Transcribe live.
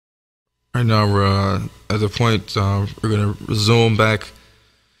Right now, we're at the point we're going to resume back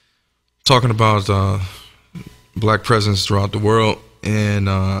talking about black presence throughout the world, and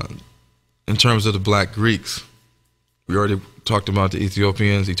in terms of the black Greeks. We already talked about the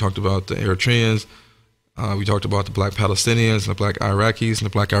Ethiopians, we talked about the Eritreans, we talked about the black Palestinians, and the black Iraqis, and the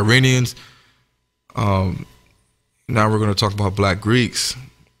black Iranians. Now we're going to talk about black Greeks.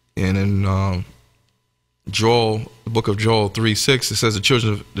 And in Joel, the book of Joel 3:6, it says,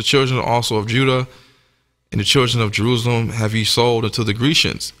 the children also of Judah and the children of Jerusalem have ye sold unto the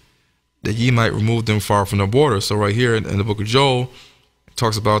Grecians, that ye might remove them far from the border. So right here in the book of Joel, it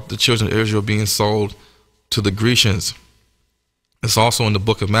talks about the children of Israel being sold to the Grecians. It's also in the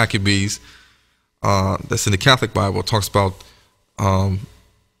book of Maccabees, that's in the Catholic Bible. It talks about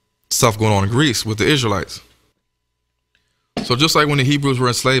stuff going on in Greece with the Israelites. So just like when the Hebrews were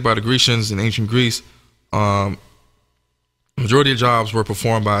enslaved by the Grecians in ancient Greece, majority of jobs were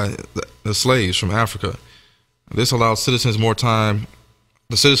performed by the slaves from Africa. This allowed the citizens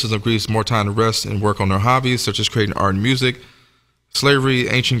of Greece more time to rest and work on their hobbies, such as creating art and music. Slavery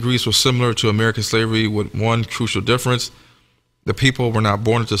in ancient Greece was similar to American slavery with one crucial difference: the people were not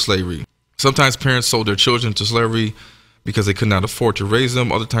born into slavery. Sometimes parents sold their children to slavery because they could not afford to raise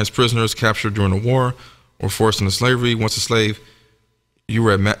them. Other times prisoners captured during the war were forced into slavery. Once a slave, you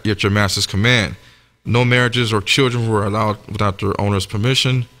were at your master's command. No marriages or children were allowed without their owner's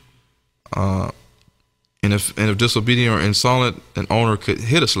permission. And if disobedient or insolent, an owner could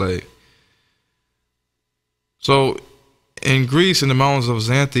hit a slave. So in Greece, in the mountains of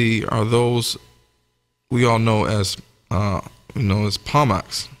Xanthi, are those we all know as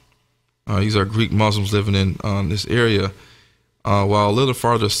Pomaks. These are Greek Muslims living in this area. While a little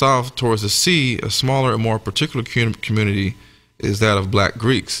farther south towards the sea, a smaller and more particular community is that of black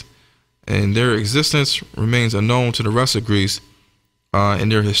Greeks. And their existence remains unknown to the rest of Greece,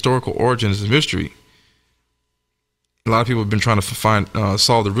 and their historical origin is a mystery. A lot of people have been trying to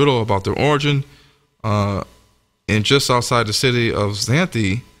solve the riddle about their origin. And just outside the city of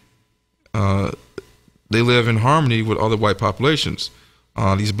Xanthi, they live in harmony with other white populations,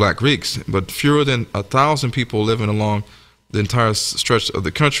 these black Greeks. But fewer than 1,000 people living along the entire stretch of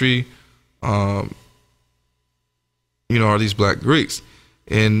the country, are these black Greeks.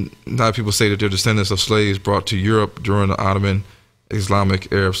 And a lot of people say that they're descendants of slaves brought to Europe during the Ottoman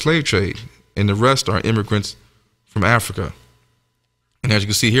Islamic Arab slave trade, and the rest are immigrants from Africa. And as you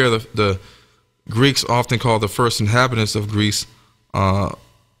can see here, the Greeks often call the first inhabitants of Greece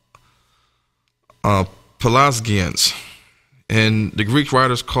Pelasgians. And the Greek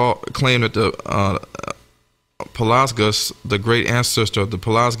writers claim that the Pelasgus, the great ancestor of the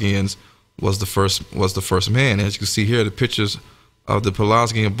Pelasgians, was the first man. As you can see here, the pictures of the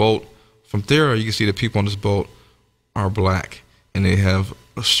Pelasgian boat from there, you can see the people on this boat are black, and they have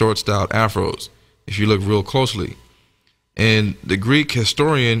short styled afros if you look real closely. And the Greek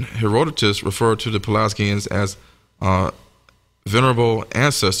historian Herodotus referred to the Pelasgians as venerable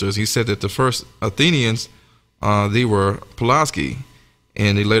ancestors. He said that the first Athenians, they were Pelasgi,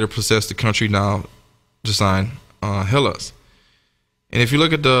 and they later possessed the country now designed Hellas. And if you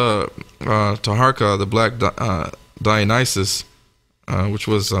look at the Taharka, the black Dionysus, which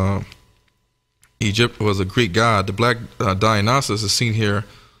was Egypt, was a Greek god. The black Dionysus is seen here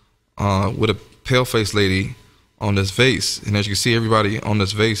with a pale-faced lady on this vase. And as you can see, everybody on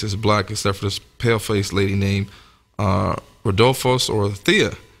this vase is black except for this pale-faced lady named Rodolphos or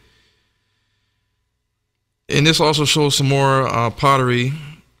Thea. And this also shows some more pottery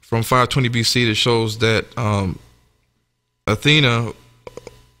from 520 BC that shows that Athena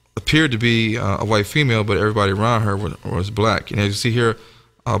appeared to be a white female, but everybody around her was black. And as you see here,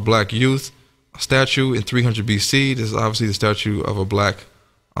 a black youth statue in 300 BC. This is obviously the statue of a black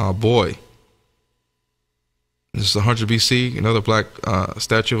boy. This is 100 BC, another black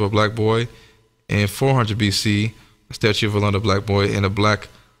statue of a black boy. And 400 BC, a statue of another black boy, and a black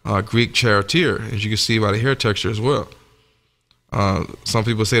Greek charioteer, as you can see by the hair texture as well. Some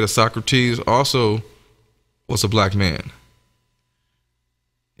people say that Socrates also was a black man.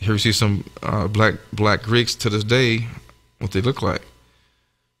 Here you see some black Greeks to this day, what they look like.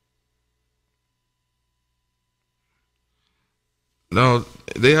 Now,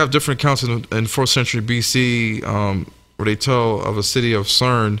 they have different accounts in 4th century BC where they tell of a city of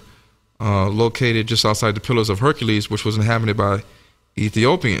Cern located just outside the Pillars of Hercules, which was inhabited by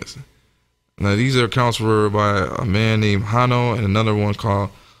Ethiopians. Now, these accounts were by a man named Hanno and another one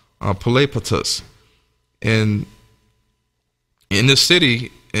called Polypatus. And in this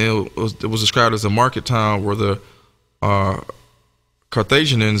city, it was described as a market town where the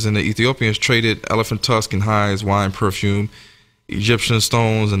Carthaginians and the Ethiopians traded elephant tusk and hides, wine, perfume. Egyptian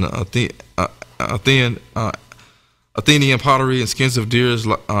stones and Athenian pottery and skins of deers,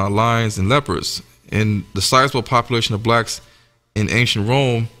 lions, and leopards. And the sizable population of blacks in ancient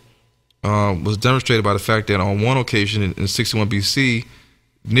Rome was demonstrated by the fact that on one occasion in 61 BC,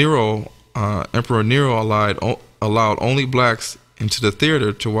 Emperor Nero allowed only blacks into the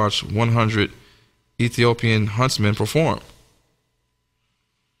theater to watch 100 Ethiopian huntsmen perform.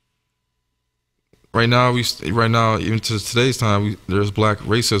 Right now, even to today's time, there's black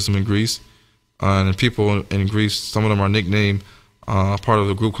racism in Greece, and people in Greece, some of them are nicknamed part of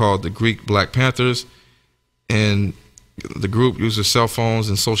a group called the Greek Black Panthers, and the group uses cell phones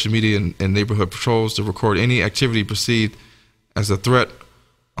and social media and neighborhood patrols to record any activity perceived as a threat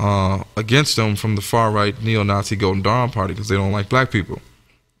against them from the far-right neo-Nazi Golden Dawn Party, because they don't like black people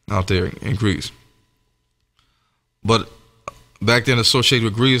out there in Greece. But back then, associated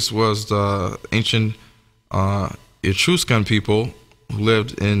with Greece was the ancient Etruscan people who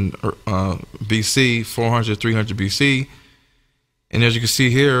lived in BC, 400, 300 BC. And as you can see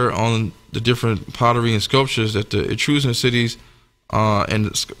here on the different pottery and sculptures, that the Etruscan cities and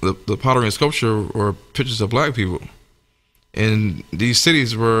the pottery and sculpture were pictures of black people. And these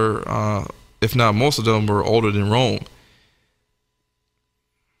cities were, if not most of them, were older than Rome.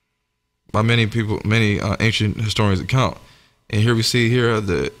 By many people, many ancient historians account. And here we see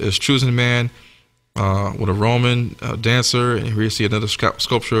the Etruscan man with a Roman dancer, and here you see another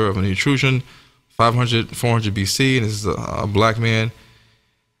sculpture of an Etruscan, 500, 400 BC, and this is a black man.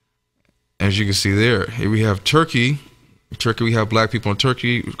 As you can see there, here we have Turkey. Turkey, we have black people in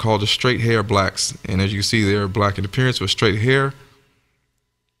Turkey called the straight hair blacks, and as you can see, they're black in appearance with straight hair.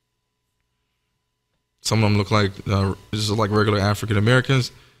 Some of them look like just like regular African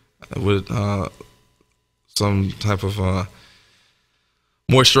Americans with some type of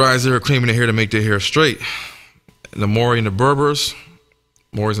moisturizer or cream in their hair to make their hair straight. The Maori and the Berbers.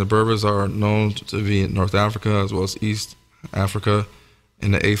 Maoris and Berbers are known to be in North Africa as well as East Africa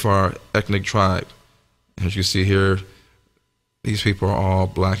in the Afar ethnic tribe. As you see here, these people are all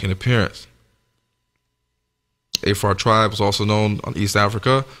black in appearance. Afar tribe was also known on East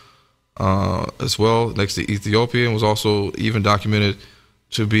Africa as well, next to Ethiopia, and was also even documented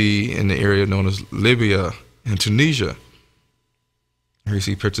to be in the area known as Libya and Tunisia. Here you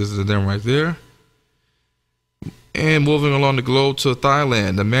see pictures of them right there. And moving along the globe to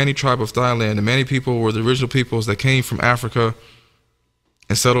Thailand, the Mani tribe of Thailand. The Mani people were the original peoples that came from Africa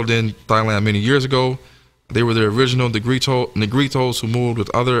and settled in Thailand many years ago. They were the original Negritos who moved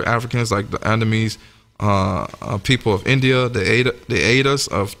with other Africans like the Annamese people of India, the Aidas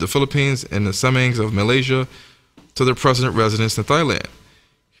of the Philippines, and the Semangs of Malaysia to their present residence in Thailand.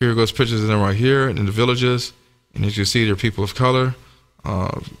 Here goes pictures of them right here in the villages, and as you see, they're people of color,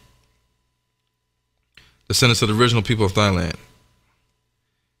 descendants of the original people of Thailand.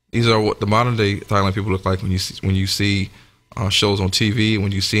 These are what the modern day Thailand people look like when you see shows on TV.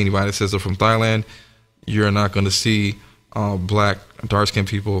 When you see anybody that says they're from Thailand, you're not going to see black, dark-skinned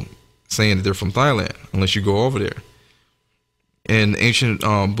people saying that they're from Thailand unless you go over there. And ancient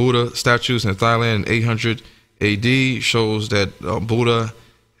Buddha statues in Thailand in 800 AD shows that Buddha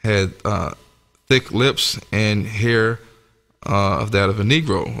had thick lips and hair of that of a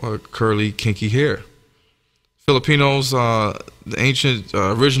Negro, or curly, kinky hair. Filipinos, the ancient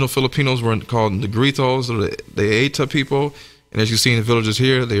original Filipinos were called Negritos, or the Aeta people. And as you see in the villages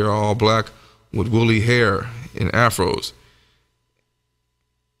here, they are all black with woolly hair and afros.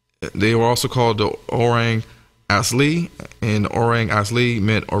 They were also called the Orang Asli, and Orang Asli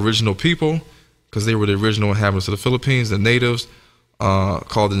meant original people because they were the original inhabitants of the Philippines, the natives,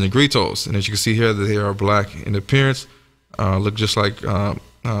 called the Negritos. And as you can see here, that they are black in appearance, look just like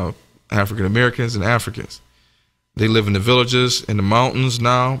African Americans and Africans. They live in the villages, in the mountains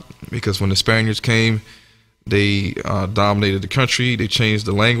now, because when the Spaniards came, they dominated the country. They changed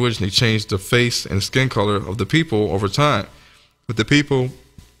the language, and they changed the face and the skin color of the people over time. But the people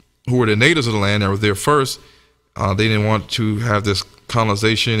who were the natives of the land that were there first, they didn't want to have this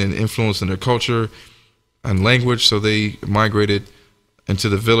colonization and influence in their culture and language, so they migrated into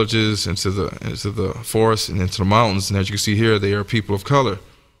the villages, into the forests, and into the mountains. And as you can see here, they are people of color.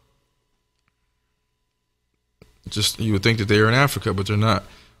 Just you would think that they are in Africa, but they're not.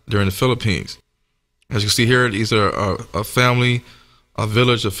 They're in the Philippines. As you can see here, these are a family, a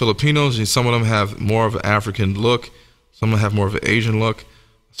village of Filipinos, and some of them have more of an African look, some of them have more of an Asian look,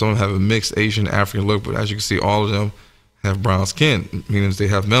 some of them have a mixed Asian African look, but as you can see, all of them have brown skin, meaning they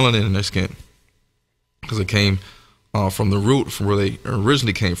have melanin in their skin, because it came from the root from where they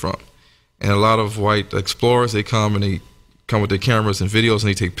originally came from. And a lot of white explorers, they come with their cameras and videos, and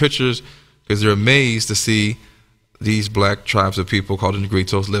they take pictures because they're amazed to see these black tribes of people called the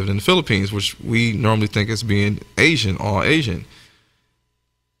Negritos lived in the Philippines, which we normally think as being Asian, all Asian.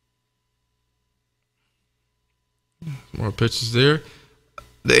 More pictures there.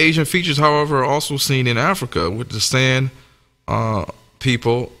 The Asian features, however, are also seen in Africa with the San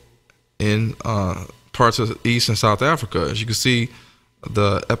people in parts of East and South Africa. As you can see,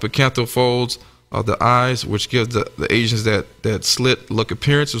 the epicanthal folds of the eyes, which gives the Asians that slit look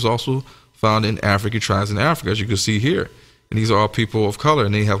appearance, is also found in African tribes in Africa, as you can see here. And these are all people of color,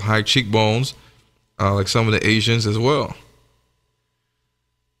 and they have high cheekbones, like some of the Asians as well.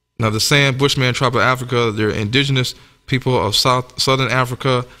 Now, the San Bushman tribe of Africa, they're indigenous people of southern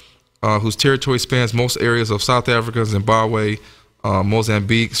Africa, whose territory spans most areas of South Africa, Zimbabwe,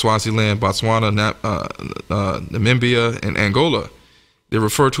 Mozambique, Swaziland, Botswana, Namibia, and Angola. They're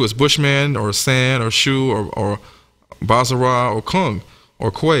referred to as Bushman or San or Shu or Bazara or Kung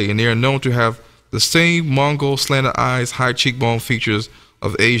or Kwe, and they are known to have the same Mongol slanted eyes, high cheekbone features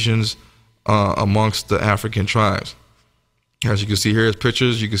of Asians amongst the African tribes. As you can see here as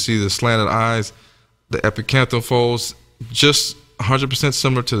pictures, you can see the slanted eyes, the epicanthal folds, just 100%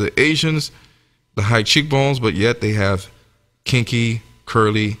 similar to the Asians, the high cheekbones, but yet they have kinky,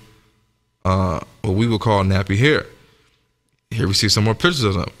 curly, what we would call nappy hair. Here we see some more pictures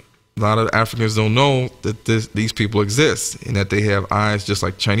of them. A lot of Africans don't know that these people exist and that they have eyes just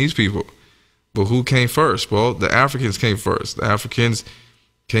like Chinese people. But who came first? Well, the Africans came first. The Africans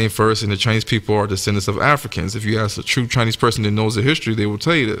came first, and the Chinese people are descendants of Africans. If you ask a true Chinese person that knows the history, they will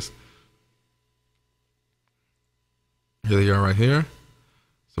tell you this. Here they are right here.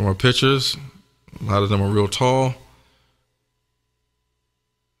 Some more pictures. A lot of them are real tall.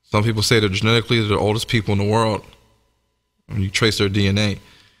 Some people say they're genetically the oldest people in the world when you trace their DNA.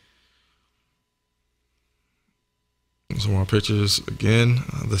 Some more pictures again,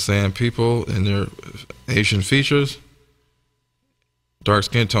 the San people and their Asian features. Dark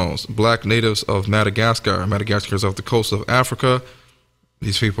skin tones. Black natives of Madagascar. Madagascar is off the coast of Africa.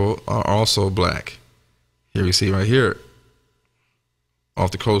 These people are also black. Here we see right here,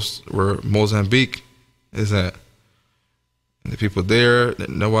 off the coast where Mozambique is at. And the people there,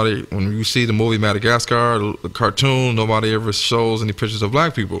 nobody, when you see the movie Madagascar, the cartoon, nobody ever shows any pictures of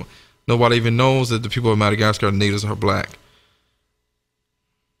black people. Nobody even knows that the people of Madagascar, natives, are black.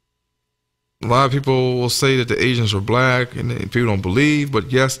 A lot of people will say that the Asians were black, and people don't believe,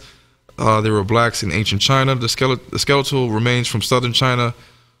 but yes, there were blacks in ancient China. The skeletal remains from southern China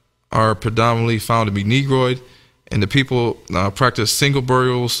are predominantly found to be Negroid, and the people practice single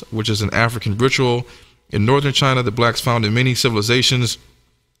burials, which is an African ritual. In northern China, the blacks found in many civilizations.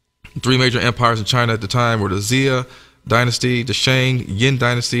 Three major empires in China at the time were the Xia dynasty, the Shang, Yin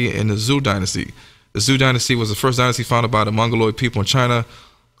dynasty, and the Zhou dynasty. The Zhou dynasty was the first dynasty founded by the Mongoloid people in China,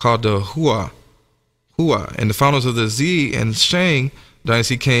 called the Hua. And the founders of the Xi and Shang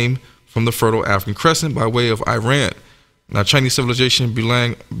dynasty came from the Fertile African Crescent by way of Iran. Now, Chinese civilization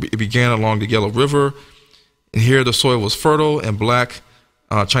began along the Yellow River, and here the soil was fertile, and black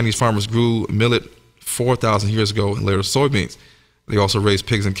Chinese farmers grew millet 4,000 years ago and later soybeans. They also raised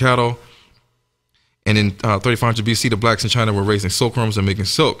pigs and cattle. And in 3500 BC, the blacks in China were raising silkworms and making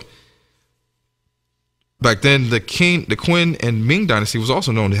silk. Back then, the Qin and Ming dynasty was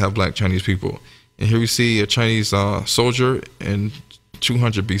also known to have black Chinese people. And here we see a Chinese soldier in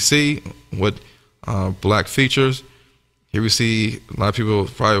 200 BC with black features. Here we see a lot of people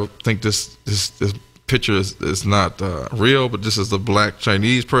probably think this picture is not real, but this is the black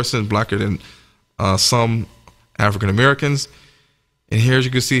Chinese person, blacker than some African Americans. And here, as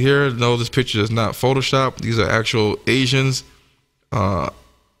you can see here, no, this picture is not Photoshopped. These are actual Asians that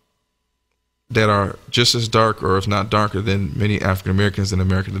are just as dark, or if not darker, than many African Americans in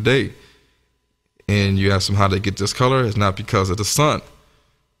America today. And you ask them how they get this color. It's not because of the sun.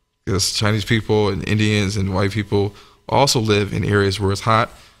 Because Chinese people and Indians and white people also live in areas where it's hot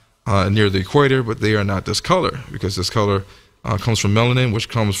near the equator, but they are not this color, because this color comes from melanin, which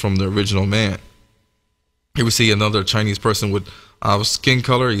comes from the original man. Here we see another Chinese person with skin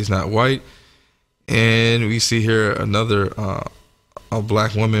color. He's not white. And we see here another a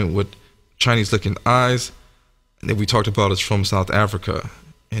black woman with Chinese-looking eyes. And that we talked about is from South Africa.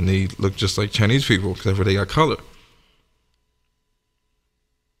 And they look just like Chinese people, except for they got color.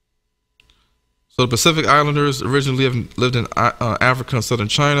 So the Pacific Islanders originally lived in Africa and southern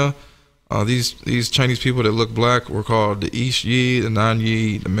China. These Chinese people that look black were called the East Yi, the Nan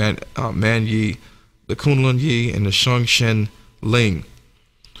Yi, the Man Yi, the Kunlun Yi, and the Shang Shen Ling.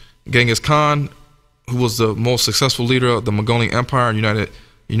 Genghis Khan, who was the most successful leader of the Mongolian Empire and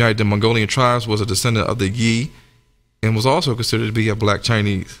united the Mongolian tribes, was a descendant of the Yi and was also considered to be a black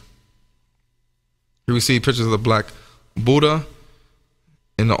Chinese. Here we see pictures of the black Buddha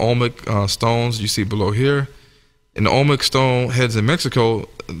in the Olmec stones you see below here. In the Olmec stone heads in Mexico,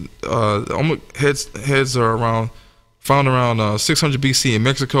 the Olmec heads are found around 600 BC in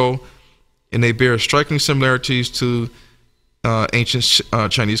Mexico, and they bear striking similarities to ancient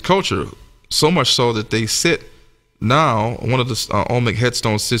Chinese culture. So much so that they sit now. One of the Olmec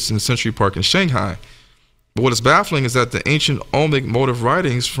headstones sits in Century Park in Shanghai. But what is baffling is that the ancient Olmec motive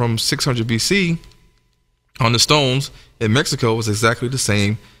writings from 600 BC on the stones in Mexico was exactly the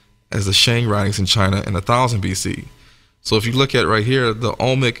same as the Shang writings in China in 1000 BC. So if you look at right here, the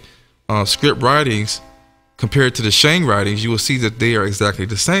Olmec script writings compared to the Shang writings, you will see that they are exactly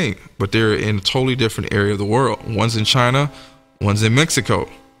the same, but they're in a totally different area of the world. One's in China, one's in Mexico.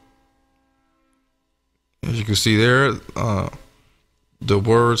 As you can see there, the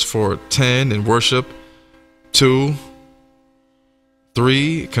words for 10 in worship, 2,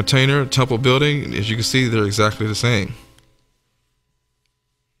 3, container, temple building, as you can see, they're exactly the same.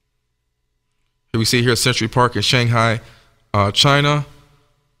 Here we see here Century Park in Shanghai, China.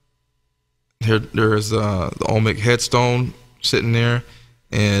 Here there is the Olmec headstone sitting there,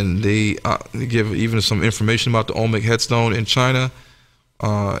 and they give even some information about the Olmec headstone in China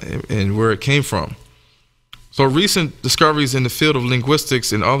and where it came from. So recent discoveries in the field of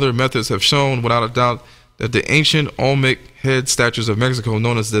linguistics and other methods have shown without a doubt that the ancient Olmec head statues of Mexico,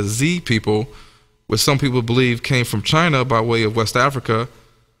 known as the Z people, which some people believe came from China by way of West Africa,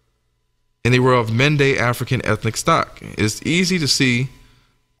 and they were of Mende African ethnic stock. It's easy to see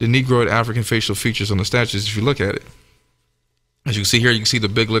the Negroid African facial features on the statues if you look at it. As you can see here, you can see the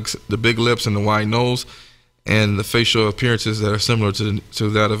big lips and the wide nose, and the facial appearances that are similar to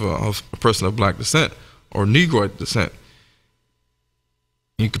that of a person of black descent or Negroid descent.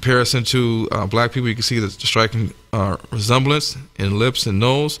 In comparison to black people, you can see the striking resemblance in lips and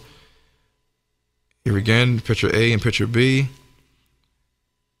nose. Here again, picture A and picture B.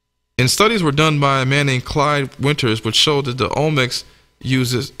 And studies were done by a man named Clyde Winters, which showed that the Olmecs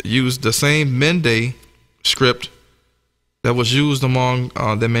used the same Mende script that was used among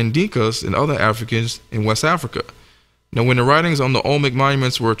the Mandinkas and other Africans in West Africa. Now, when the writings on the Olmec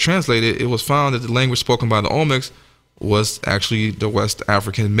monuments were translated, it was found that the language spoken by the Olmecs was actually the West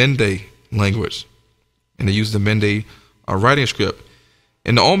African Mende language, and they used the Mende writing script.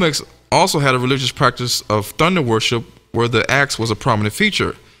 And the Olmecs also had a religious practice of thunder worship where the axe was a prominent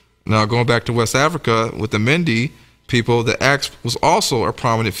feature. Now, going back to West Africa with the Mende people, the axe was also a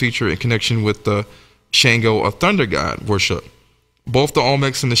prominent feature in connection with the Shango or thunder god worship. Both the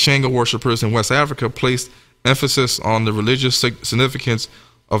Olmecs and the Shango worshippers in West Africa placed emphasis on the religious significance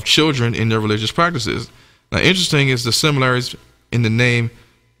of children in their religious practices. Now, interesting is the similarities in the name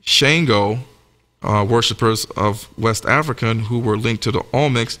Shango worshippers of West Africa who were linked to the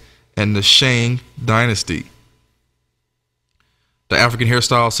Olmecs and the Shang dynasty. The African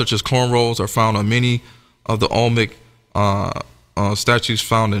hairstyles such as cornrows are found on many of the Olmec statues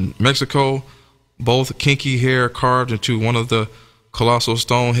found in Mexico. Both kinky hair carved into one of the colossal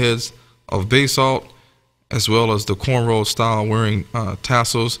stone heads of basalt, as well as the cornrow style wearing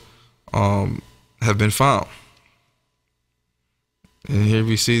tassels, have been found. And here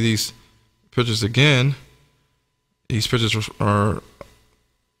we see these pictures again. These pictures are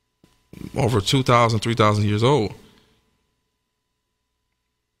over 2,000, 3,000 years old.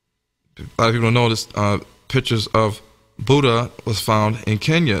 A lot of people don't know this. Pictures of Buddha was found in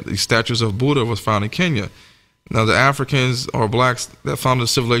Kenya. These statues of Buddha was found in Kenya. Now, the Africans or blacks that founded the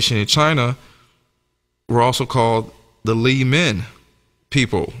civilization in China were also called the Li Men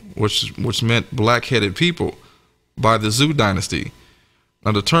people, which meant black-headed people, by the Zhou dynasty.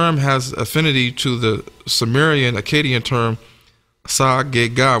 Now, the term has affinity to the Sumerian Akkadian term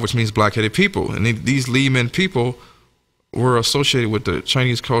Sa-ge-ga, which means black-headed people. And these Li Men people were associated with the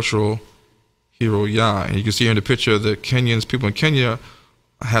Chinese cultural hero Ya. And you can see here in the picture the Kenyans, people in Kenya,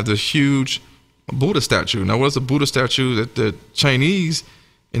 have this huge Buddha statue. Now, what's a Buddha statue that the Chinese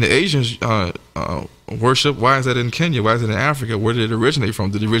and the Asians worship? Why is that in Kenya? Why is it in Africa? Where did it originate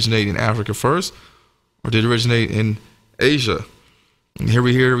from? Did it originate in Africa first, or did it originate in Asia? And here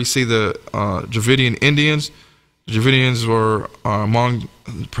we see the Dravidian Indians. The Dravidians were among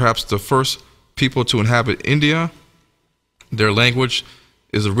perhaps the first people to inhabit India. Their language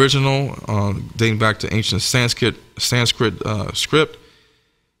is original, dating back to ancient Sanskrit script.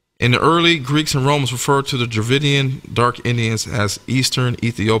 In the early Greeks and Romans referred to the Dravidian dark Indians as Eastern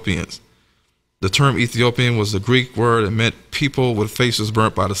Ethiopians. The term Ethiopian was the Greek word that meant people with faces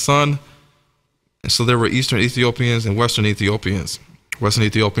burnt by the sun. And so there were Eastern Ethiopians and Western Ethiopians. Western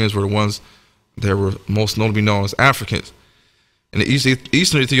Ethiopians were the ones that were most notably known as Africans. And the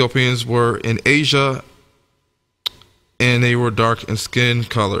Eastern Ethiopians were in Asia, and they were dark in skin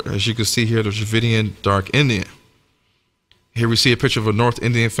color. As you can see here, the Dravidian dark Indian. Here we see a picture of a North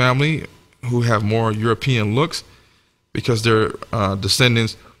Indian family who have more European looks because their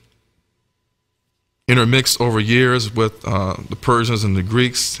descendants intermixed over years with the Persians and the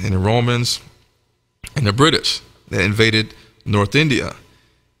Greeks and the Romans and the British that invaded North India.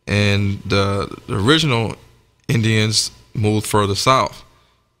 And the original Indians moved further south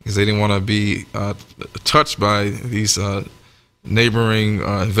because they didn't want to be touched by these neighboring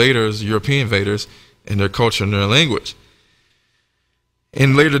invaders, European invaders, and their culture and their language.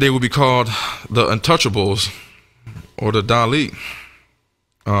 And later they would be called the Untouchables or the Dali.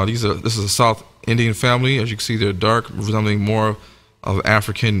 This is a South Indian family. As you can see, they're dark, resembling more of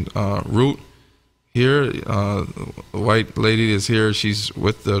African root. Here, the white lady is here. She's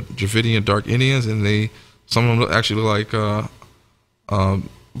with the Dravidian dark Indians, and some of them actually look like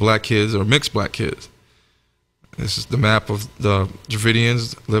black kids or mixed black kids. This is the map of the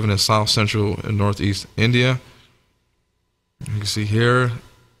Dravidians living in South Central and Northeast India. You can see here,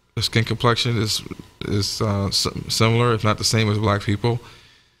 the skin complexion is similar, if not the same as black people.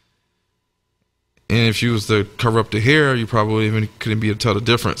 And if you was to cover up the hair, you probably even couldn't be able to tell the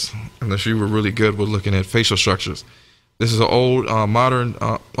difference unless you were really good with looking at facial structures. This is an old, modern,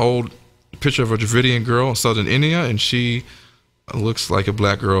 old picture of a Dravidian girl in southern India, and she looks like a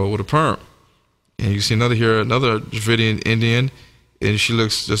black girl with a perm. And you see another Dravidian Indian, and she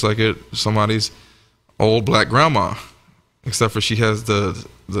looks just like somebody's old black grandma, except for she has the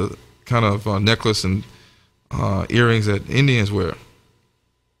kind of necklace and earrings that Indians wear.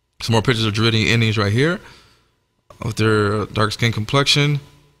 Some more pictures of Dravidian Indians right here with their dark skin complexion.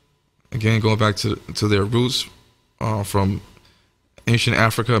 Again, going back to their roots from ancient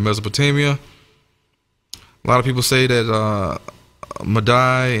Africa and Mesopotamia. A lot of people say that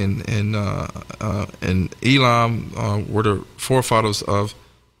Madai and Elam were the forefathers of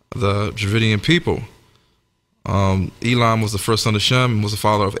the Dravidian people. Elam was the first son of Shem and was the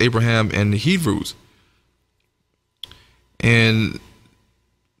father of Abraham and the Hebrews. And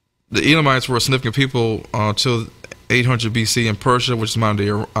the Elamites were a significant people until 800 BC in Persia, which is modern-day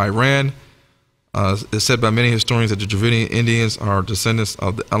Iran. It's said by many historians that the Dravidian Indians are descendants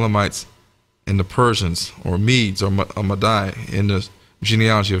of the Elamites and the Persians, or Medes, or Madai, in the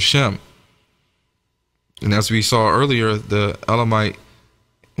genealogy of Shem. And as we saw earlier, the Elamite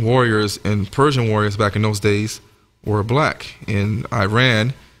warriors and Persian warriors back in those days were black. And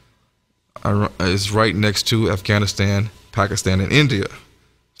Iran is right next to Afghanistan, Pakistan, and India.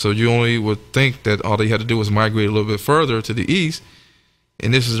 So you only would think that all they had to do was migrate a little bit further to the east,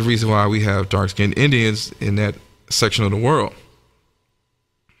 and this is the reason why we have dark-skinned Indians in that section of the world.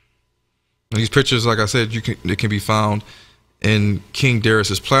 And these pictures, like I said, they can be found in King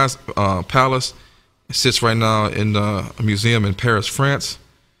Darius's palace. It sits right now in a museum in Paris, France,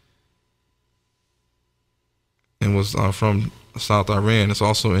 and was from South Iran. It's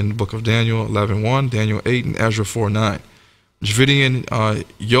also in the book of Daniel 11:1, Daniel 8, and Ezra 4:9. Dravidian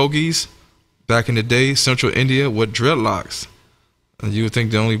yogis back in the day, Central India, with dreadlocks. You would think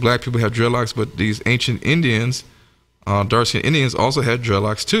the only black people have dreadlocks, but these ancient Indians, dark-skinned Indians, also had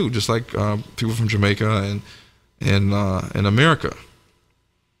dreadlocks too, just like people from Jamaica and America.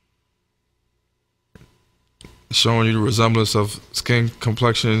 Showing you the resemblance of skin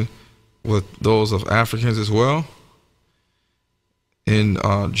complexion with those of Africans as well. In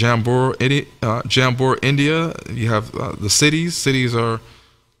Jambur, India, you have the cities. Cities are,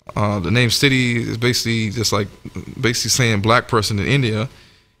 the name city is basically just like saying black person in India.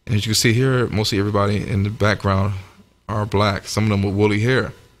 And as you can see here, mostly everybody in the background are black. Some of them with woolly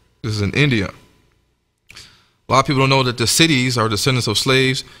hair. This is in India. A lot of people don't know that the cities are descendants of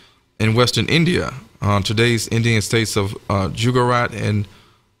slaves in Western India. Today's Indian states of Gujarat and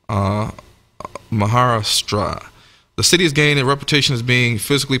Maharashtra. The cities gained a reputation as being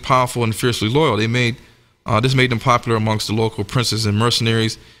physically powerful and fiercely loyal. This made them popular amongst the local princes and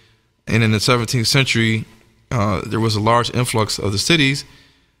mercenaries. And in the 17th century, there was a large influx of the cities,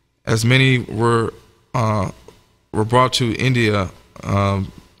 as many were brought to India,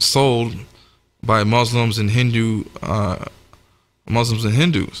 sold by Muslims and Hindus,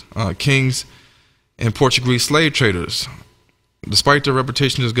 kings and Portuguese slave traders. Despite their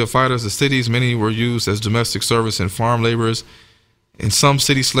reputation as good fighters, the cities, many were used as domestic service and farm laborers, and some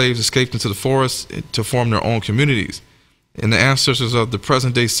city slaves escaped into the forests to form their own communities. And the ancestors of the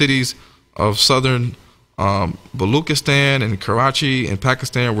present-day cities of southern Baluchistan and Karachi and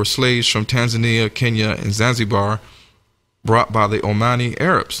Pakistan were slaves from Tanzania, Kenya, and Zanzibar, brought by the Omani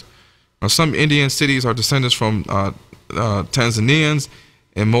Arabs. Some Indian cities are descendants from Tanzanians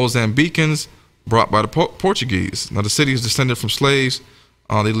and Mozambicans brought by the Portuguese. Now, the city is descended from slaves.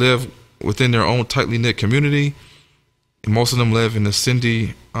 They live within their own tightly knit community. And most of them live in the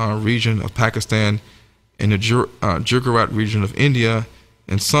Sindhi region of Pakistan and the Gujarat region of India.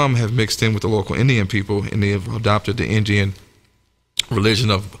 And some have mixed in with the local Indian people, and they have adopted the Indian religion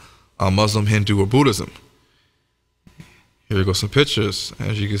of Muslim, Hindu, or Buddhism. Here go some pictures,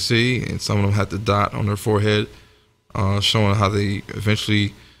 as you can see, and some of them had the dot on their forehead, showing how they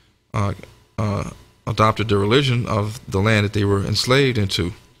eventually adopted the religion of the land that they were enslaved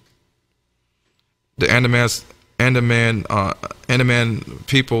into. The Andaman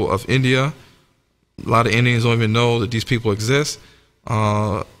people of India, a lot of Indians don't even know that these people exist,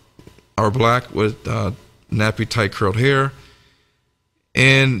 are black with nappy, tight, curled hair.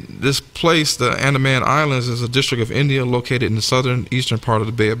 And this place, the Andaman Islands, is a district of India located in the southern eastern part of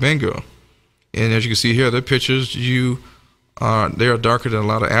the Bay of Bengal. And as you can see here, the pictures, they are darker than a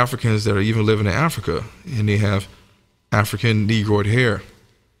lot of Africans that are even living in Africa, and they have African Negroid hair,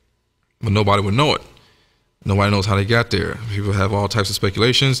 but nobody would know it. Nobody knows how they got there. People have all types of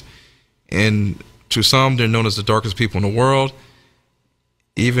speculations, and to some, they're known as the darkest people in the world,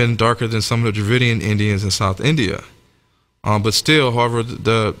 even darker than some of the Dravidian Indians in South India. But still, however,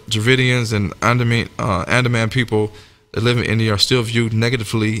 the Dravidians and Andaman people that live in India are still viewed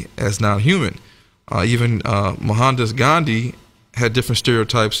negatively as non-human. Even Mohandas Gandhi had different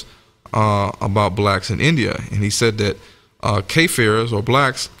stereotypes about blacks in India, and he said that Kafirs, or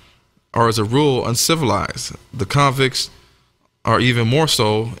blacks, are as a rule uncivilized. The convicts are even more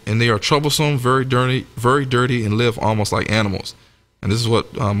so, and they are troublesome, very dirty, and live almost like animals. And this is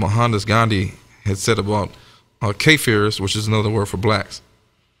what Mohandas Gandhi had said about Kafirs, which is another word for blacks.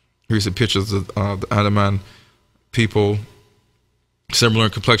 Here's some pictures of the Andaman people, similar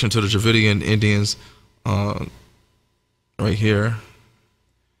in complexion to the Dravidian Indians, right here.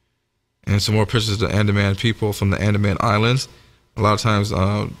 And some more pictures of the Andaman people from the Andaman Islands. A lot of times,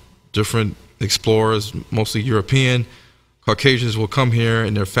 different explorers, mostly European, Caucasians, will come here,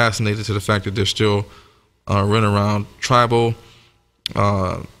 and they're fascinated to the fact that they're still running around tribal,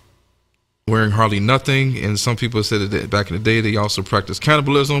 wearing hardly nothing. And some people said that back in the day they also practiced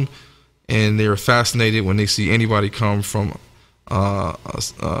cannibalism, and they were fascinated when they see anybody come from land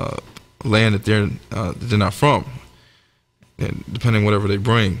that they're not from, and depending on whatever they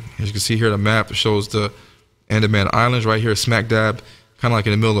bring. As you can see here, the map shows the Andaman Islands right here, smack dab, kind of like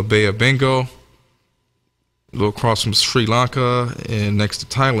in the middle of the Bay of Bengal, a little across from Sri Lanka and next to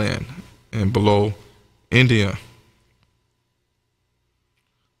Thailand, and below India.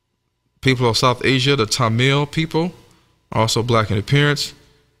 People of South Asia, the Tamil people, are also black in appearance.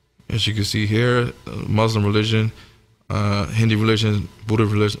 As you can see here, Muslim religion, Hindu religion,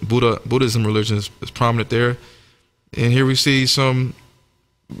 Buddhism religion is prominent there. And here we see some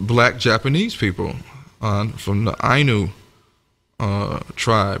black Japanese people from the Ainu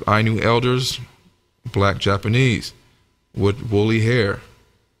tribe. Ainu elders, black Japanese with woolly hair.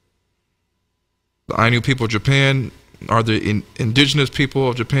 The Ainu people of Japan are the indigenous people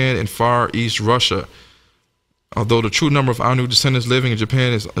of Japan in Far East Russia. Although the true number of Ainu descendants living in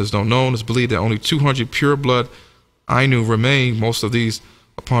Japan is unknown, it's believed that only 200 pure blood Ainu remain, most of these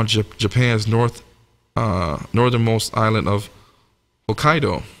upon Japan's northernmost island of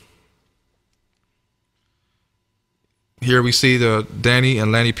Hokkaido. Here we see the Dani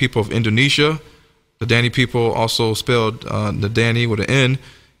and Lani people of Indonesia. The Dani people, also spelled the Dani with an N,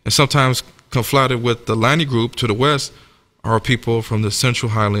 and sometimes conflated with the Lani group to the west, are people from the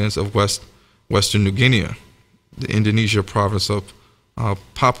central highlands of Western New Guinea, the Indonesia province of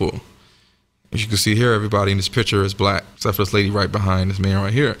Papua. As you can see here, everybody in this picture is black, except for this lady right behind this man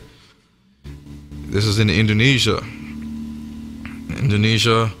right here. This is in Indonesia.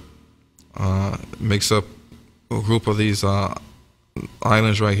 Indonesia makes up a group of these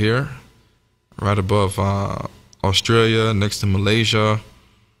islands right here, right above Australia, next to Malaysia,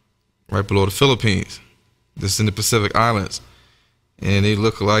 right below the Philippines. This is in the Pacific Islands. And they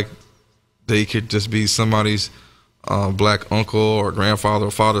look like they could just be somebody's black uncle or grandfather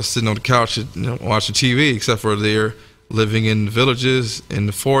or father sitting on the couch, watching TV, except for they're living in villages, in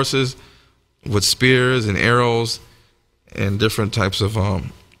the forests, with spears and arrows and different types of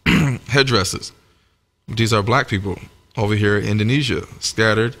headdresses. These are black people over here in Indonesia,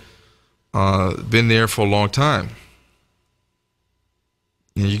 scattered, been there for a long time.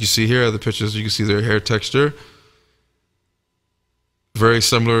 And you can see here the pictures, you can see their hair texture, very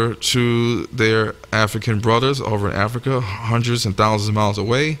similar to their African brothers over in Africa, hundreds and thousands of miles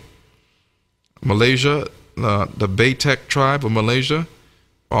away. Malaysia, the Batak tribe of Malaysia,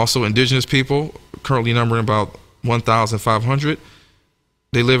 Also, indigenous people, currently numbering about 1,500.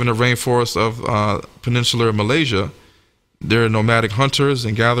 They live in the rainforest of peninsular Malaysia. They're nomadic hunters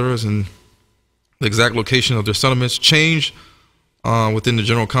and gatherers, and the exact location of their settlements change within the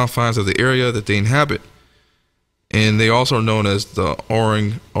general confines of the area that they inhabit. And they also are known as the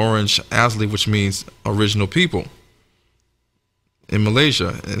Orange Asli, which means original people in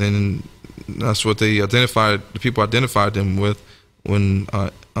Malaysia. And then that's what they identified, the people identified them with when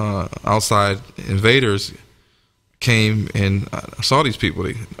outside invaders came and saw these people.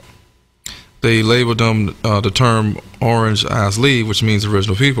 They labeled them the term Orange Asli, which means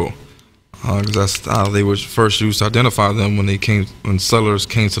original people. Because that's how they were first used to identify them when settlers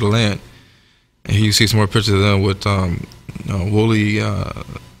came to the land. And here you see some more pictures of them with woolly,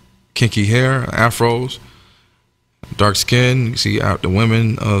 kinky hair, afros, dark skin. You see the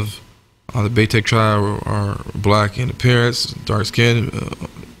women of the Baytek tribe are black in appearance, dark skin,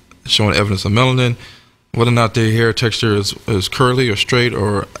 showing evidence of melanin. Whether or not their hair texture is curly or straight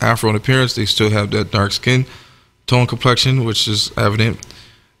or afro in appearance, they still have that dark skin tone complexion, which is evident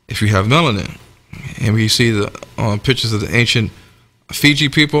if you have melanin. And when you see the pictures of the ancient Fiji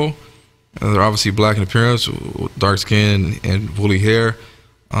people, they're obviously black in appearance, with dark skin and woolly hair.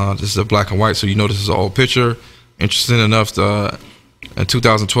 This is a black and white, so you know this is an old picture. Interesting enough, in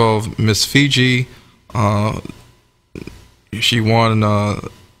 2012, Miss Fiji, she won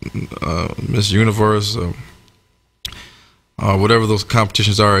Miss Universe, whatever those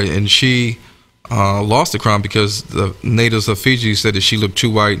competitions are, and she lost the crown because the natives of Fiji said that she looked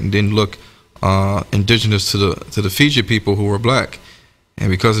too white and didn't look indigenous to the Fiji people who were black. And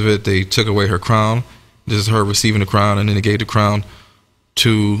because of it, they took away her crown. This is her receiving the crown, and then they gave the crown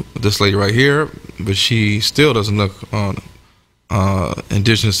to this lady right here, but she still doesn't look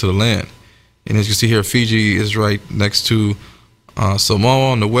indigenous to the land. And as you see here, Fiji is right next to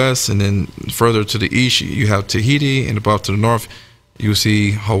Samoa on the west, and then further to the east you have Tahiti, and about to the north you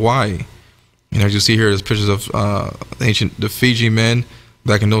see Hawaii. And as you see here, there's pictures of the Fiji men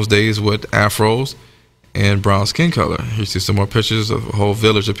back in those days with afros and brown skin color. You see some more pictures of a whole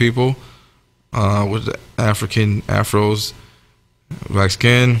village of people with African afros, black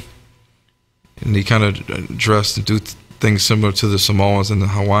skin, and they kind of dress and do things similar to the Samoans and the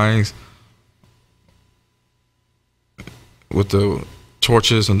Hawaiians, with the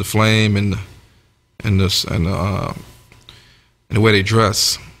torches and the flame and the way they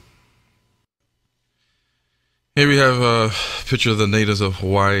dress. Here we have a picture of the natives of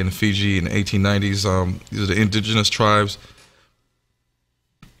Hawaii and Fiji in the 1890s. These are the indigenous tribes.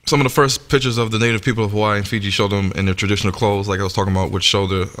 Some of the first pictures of the native people of Hawaii and Fiji show them in their traditional clothes, like I was talking about, which show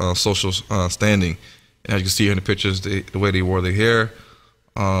their social standing. And as you can see here in the pictures, the way they wore their hair,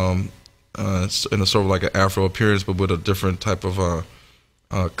 in a sort of like an afro appearance, but with a different type of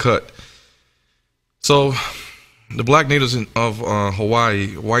cut. So the black natives of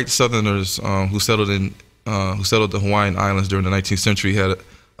Hawaii, white Southerners who settled the Hawaiian Islands during the 19th century, had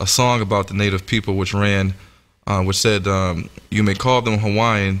a song about the native people which ran, which said, "You may call them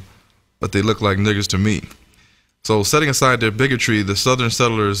Hawaiian, but they look like niggers to me." So setting aside their bigotry, the Southern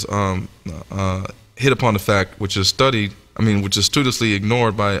settlers hit upon the fact, which is studiously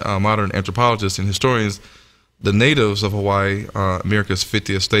ignored by modern anthropologists and historians. The natives of Hawaii, America's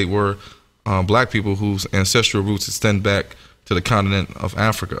 50th state, were black people whose ancestral roots extend back to the continent of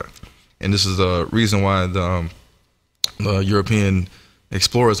Africa. And this is the reason why the European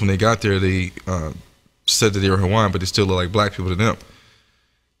explorers, when they got there, they said that they were Hawaiian, but they still look like black people to them.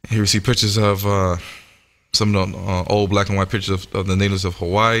 Here you see pictures of some of the old black and white pictures of the natives of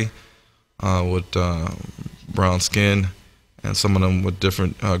Hawaii with brown skin, and some of them with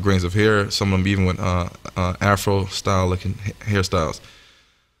different grains of hair, some of them even with Afro-style looking hairstyles.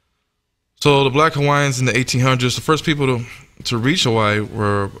 So the black Hawaiians in the 1800s, the first people to reach Hawaii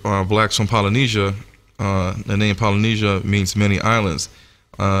were blacks from Polynesia. The name Polynesia means many islands,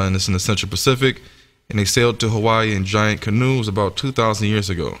 and it's in the Central Pacific, and they sailed to Hawaii in giant canoes about 2,000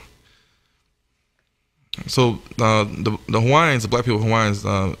 years ago. So the Hawaiians, the black people Hawaiians,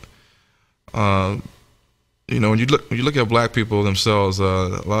 when you look at black people themselves,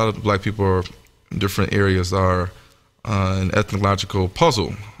 a lot of black people in different areas are an ethnological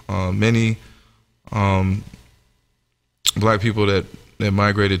puzzle. Many black people that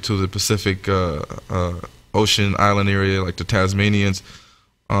migrated to the Pacific Ocean island area, like the Tasmanians,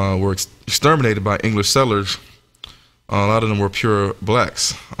 were exterminated by English settlers. A lot of them were pure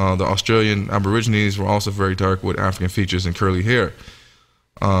blacks. The Australian Aborigines were also very dark with African features and curly hair.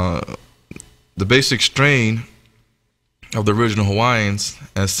 The basic strain of the original Hawaiians,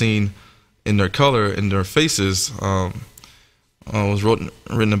 as seen in their color, in their faces, was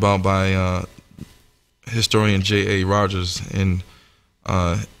written about by historian J.A. Rogers in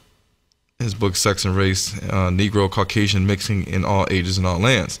his book Sex and Race, Negro Caucasian Mixing in All Ages and All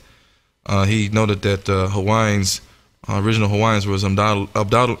Lands. He noted that Hawaiians, original Hawaiians, was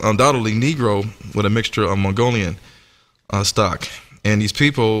undoubtedly Negro with a mixture of Mongolian stock. And these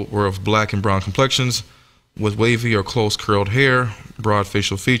people were of black and brown complexions, with wavy or close curled hair, broad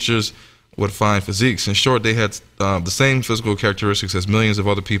facial features, with fine physiques. In short, they had the same physical characteristics as millions of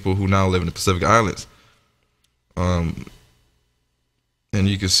other people who now live in the Pacific Islands. And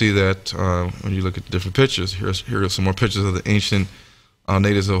you can see that when you look at the different pictures. Here are some more pictures of the ancient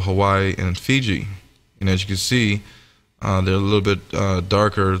natives of Hawaii and Fiji. And as you can see, they're a little bit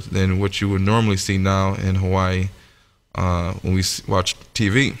darker than what you would normally see now in Hawaii when we watch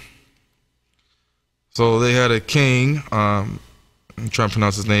TV. So they had a king, I'm trying to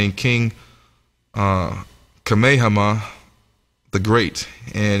pronounce his name, King Kamehameha the Great,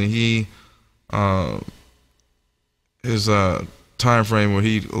 and he his time frame where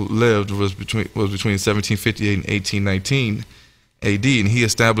he lived was between 1758 and 1819 AD, and he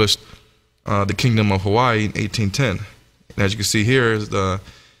established the Kingdom of Hawaii in 1810. And as you can see here,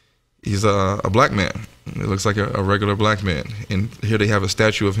 he's a black man. It looks like a regular black man, and here they have a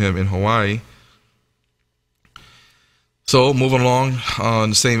statue of him in Hawaii. So moving along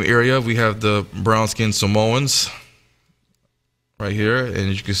in the same area, we have the brown-skinned Samoans right here, and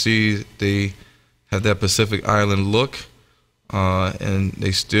as you can see, they have that Pacific Island look, and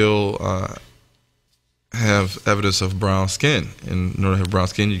they still have evidence of brown skin. And in order to have brown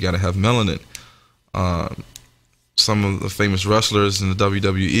skin, you got to have melanin. Some of the famous wrestlers in the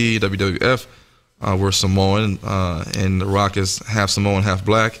WWE, WWF were Samoan, and The Rock is half Samoan, half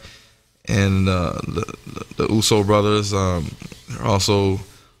black. And the Uso brothers also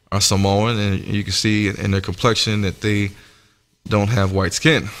are Samoan, and you can see in their complexion that they don't have white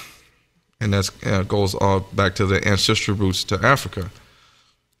skin, and that goes all back to the ancestral roots to Africa.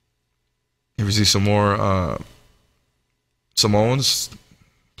 Here we see some more Samoans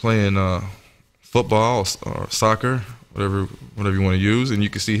playing football or soccer, whatever you want to use, and you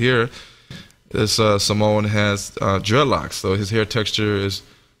can see here this Samoan has dreadlocks, so his hair texture is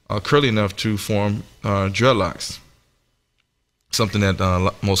curly enough to form dreadlocks, something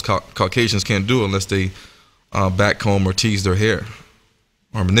that most Caucasians can't do unless they backcomb or tease their hair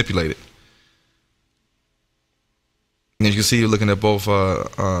or manipulate it. And as you can see, looking at both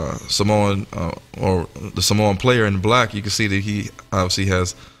Samoan or the Samoan player in black, you can see that he obviously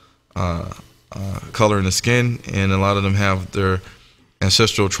has color in the skin, and a lot of them have their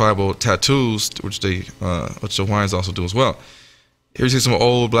ancestral tribal tattoos, which the Hawaiians also do as well. Here you see some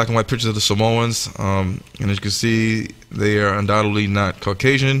old black and white pictures of the Samoans, and as you can see, they are undoubtedly not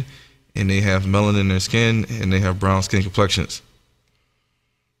Caucasian, and they have melanin in their skin, and they have brown skin complexions.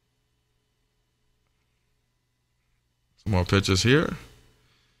 Some more pictures here.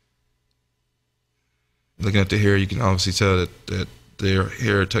 Looking at the hair, you can obviously tell that their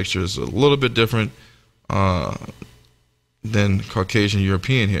hair texture is a little bit different than Caucasian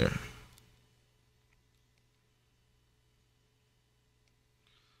European hair.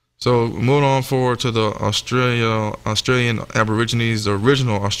 So moving on forward to the Australian Aborigines, the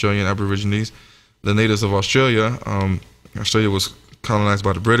original Australian Aborigines, the natives of Australia. Australia was colonized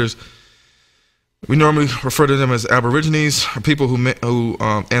by the British. We normally refer to them as Aborigines, people who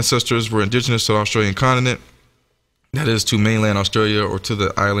ancestors were indigenous to the Australian continent, that is to mainland Australia or to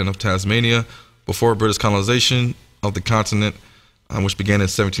the island of Tasmania, before British colonization of the continent, which began in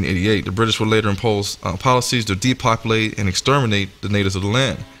 1788. The British would later impose policies to depopulate and exterminate the natives of the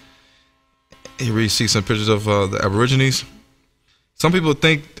land. Here we see some pictures of the Aborigines. Some people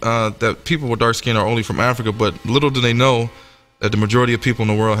think that people with dark skin are only from Africa, but little do they know that the majority of people in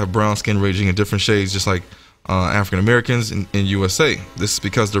the world have brown skin ranging in different shades, just like African Americans in USA. This is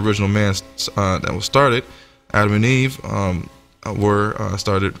because the original man that was started, Adam and Eve, were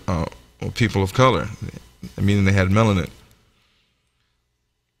started people of color, meaning they had melanin.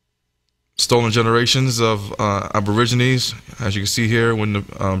 Stolen generations of Aborigines, as you can see here, when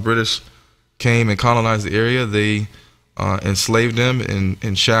the British came and colonized the area, they enslaved them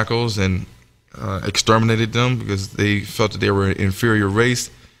in shackles and exterminated them because they felt that they were an inferior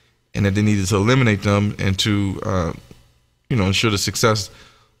race and that they needed to eliminate them and to ensure the success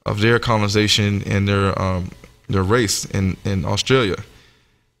of their colonization and their race in Australia.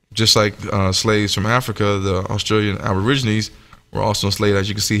 Just like slaves from Africa, the Australian Aborigines were also enslaved, as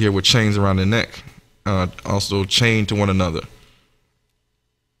you can see here, with chains around their neck, also chained to one another.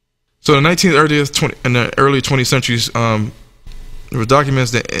 So in the early 20th centuries, there were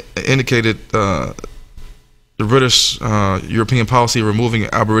documents that indicated the the British European policy of removing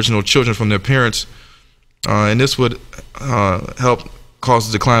Aboriginal children from their parents, and this would help cause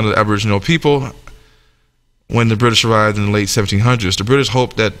the decline of the Aboriginal people. When the British arrived in the late 1700s, the British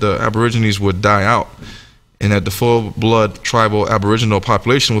hoped that the Aborigines would die out and that the full-blood tribal Aboriginal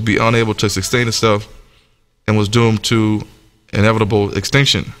population would be unable to sustain itself and was doomed to inevitable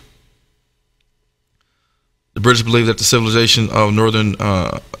extinction. The British believed that the civilization of northern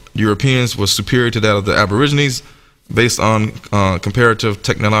Europeans was superior to that of the Aborigines based on comparative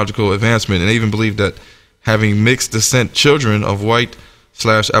technological advancement, and they even believed that having mixed descent children of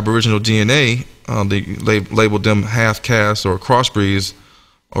white/Aboriginal DNA, they labeled them half-caste or crossbreeds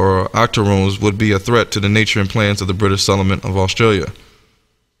or octoroons, would be a threat to the nature and plans of the British settlement of Australia.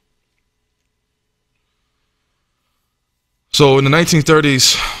 So in the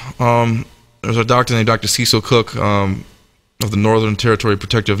 1930s, there was a doctor named Dr. Cecil Cook of the Northern Territory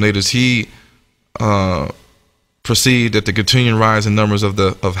Protector of Natives. He perceived that the continuing rise in numbers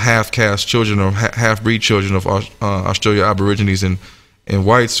of half-caste children or half-breed children of Australia Aborigines and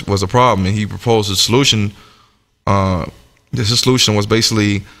whites was a problem, and he proposed a solution. This solution was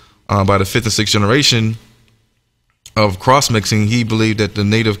basically by the fifth and sixth generation of cross-mixing. He believed that the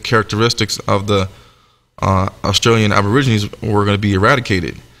native characteristics of the Australian Aborigines were going to be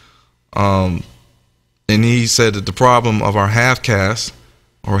eradicated. And he said that the problem of our half-caste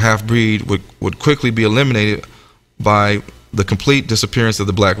or half-breed would quickly be eliminated by the complete disappearance of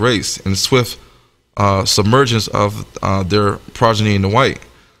the black race and the swift submergence of their progeny into white.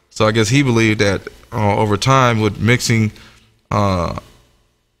 So I guess he believed that over time, with mixing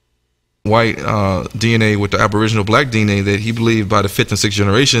white DNA with the Aboriginal black DNA, that he believed by the fifth and sixth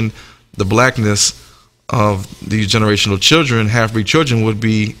generation, the blackness of these generational children, half-breed children, would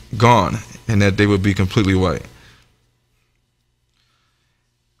be gone, and that they would be completely white.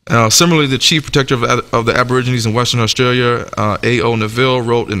 Similarly, the chief protector of the Aborigines in Western Australia, A.O. Neville,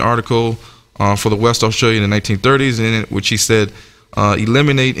 wrote an article for the West Australia in the 1930s, in which he said,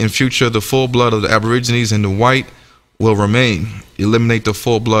 eliminate in future the full blood of the Aborigines and the white will remain. Eliminate the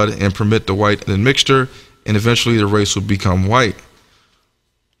full blood and permit the white admixture, and eventually the race will become white.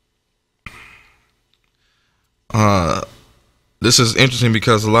 This is interesting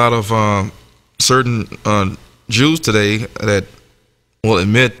because a lot of certain Jews today that will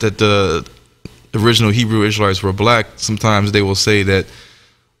admit that the original Hebrew Israelites were black, sometimes they will say that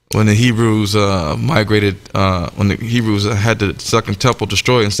when the Hebrews migrated, when the Hebrews had the second temple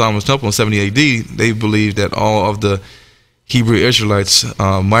destroyed in Solomon's temple in 70 AD, they believed that all of the Hebrew Israelites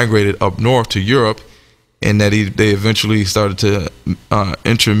migrated up north to Europe, and that they eventually started to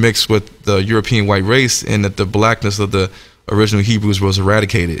intermix with the European white race, and that the blackness of the original Hebrews was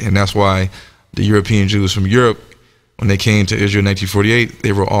eradicated. And that's why the European Jews from Europe, when they came to Israel in 1948,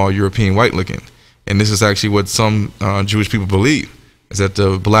 they were all European white looking. And this is actually what some Jewish people believe, is that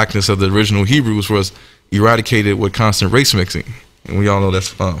the blackness of the original Hebrews was eradicated with constant race mixing. And we all know that's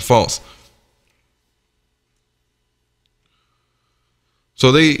false.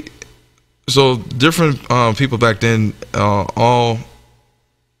 So different people back then all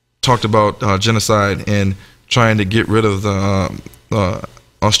talked about genocide and trying to get rid of the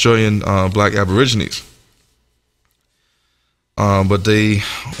Australian black Aborigines. But they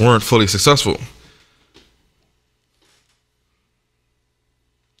weren't fully successful.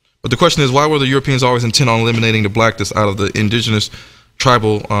 But the question is, why were the Europeans always intent on eliminating the blackness out of the indigenous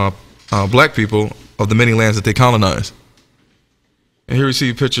tribal black people of the many lands that they colonized? And here we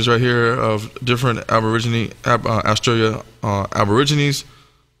see pictures right here of different Australia Aborigines,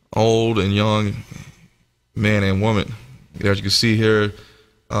 old and young, man and woman. As you can see here,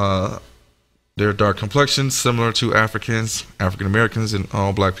 their dark complexions similar to Africans, African Americans, and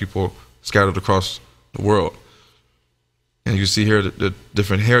all black people scattered across the world. And you see here the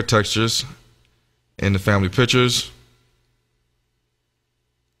different hair textures in the family pictures,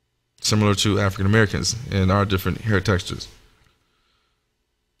 similar to African Americans and our different hair textures.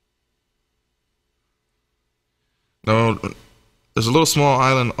 Now, there's a little small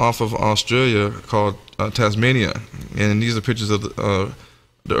island off of Australia called Tasmania, and these are pictures of the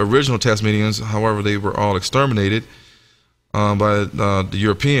original Tasmanians. However, they were all exterminated by the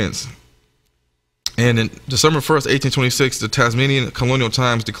Europeans. And in December 1st, 1826, the Tasmanian Colonial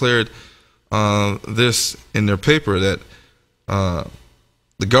Times declared this in their paper, that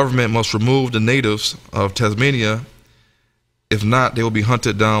the government must remove the natives of Tasmania. If not, they will be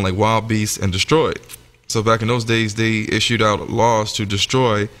hunted down like wild beasts and destroyed. So back in those days, they issued out laws to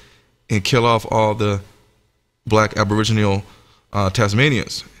destroy and kill off all the black Aboriginal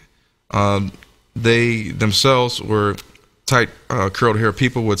Tasmanians. They themselves were tight curled hair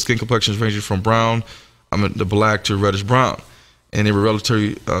people with skin complexions ranging from brown the black to reddish brown, and they were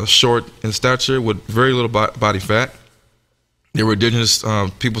relatively short in stature with very little body fat. They were indigenous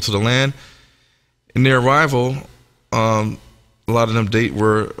people to the land. In their arrival, a lot of them date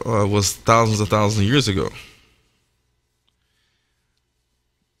was thousands and thousands of years ago.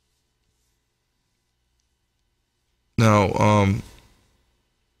 Now,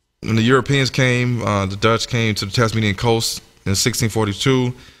 when the Europeans came, the Dutch came to the Tasmanian coast in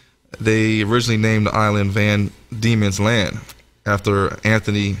 1642. They originally named the island Van Diemen's Land after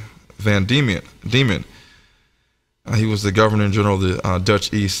Anthony Van Diemen. He was the Governor General of the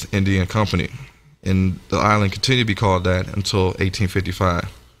Dutch East India Company, and the island continued to be called that until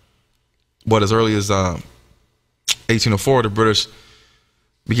 1855. But as early as 1804, the British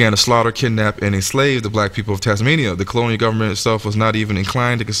began to slaughter, kidnap, and enslave the black people of Tasmania. The colonial government itself was not even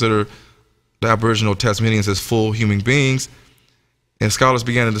inclined to consider the Aboriginal Tasmanians as full human beings, and scholars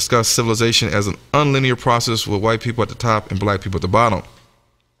began to discuss civilization as an unlinear process with white people at the top and black people at the bottom.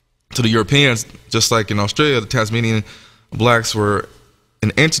 To the Europeans, just like in Australia, the Tasmanian blacks were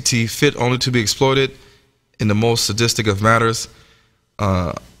an entity fit only to be exploited in the most sadistic of matters,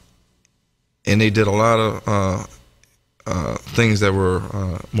 and they did a lot of things that were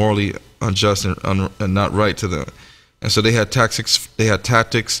morally unjust and not right to them. And so they had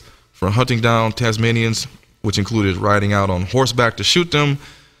tactics for hunting down Tasmanians, which included riding out on horseback to shoot them.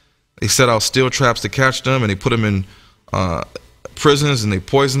 They set out steel traps to catch them, and they put them in prisons, and they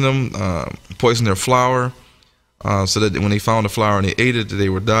poisoned them, poisoned their flour, so that when they found the flour and they ate it, they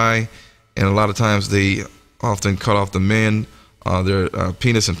would die. And a lot of times they often cut off the men, their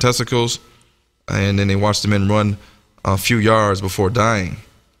penis and testicles, and then they watched the men run a few yards before dying.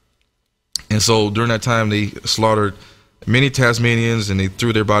 And so during that time, they slaughtered many Tasmanians, and they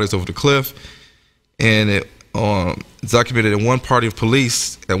threw their bodies over the cliff. And it's documented that one party of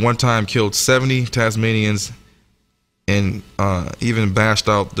police at one time killed 70 Tasmanians and even bashed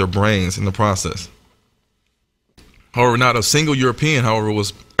out their brains in the process. However, not a single European, however,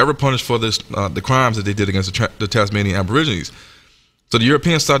 was ever punished for the crimes that they did against the Tasmanian Aborigines. So the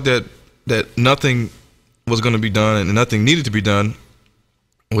Europeans thought that nothing was going to be done and nothing needed to be done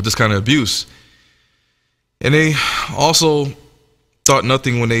with this kind of abuse. And they also thought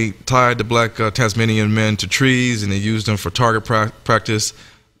nothing when they tied the black Tasmanian men to trees and they used them for target practice.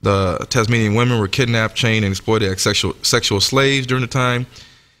 The Tasmanian women were kidnapped, chained, and exploited as sexual slaves during the time.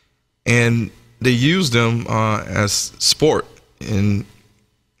 And they used them as sport. And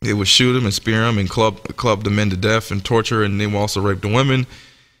they would shoot them and spear them and club the men to death and torture, and they would also rape the women.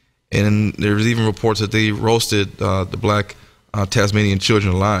 And there's even reports that they roasted the black Tasmanian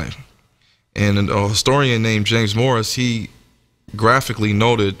children alive. And a historian named James Morris, he graphically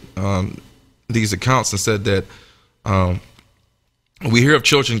noted these accounts and said that we hear of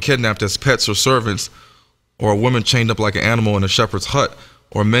children kidnapped as pets or servants, or a woman chained up like an animal in a shepherd's hut,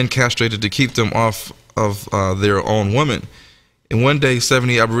 or men castrated to keep them off of their own women. And one day,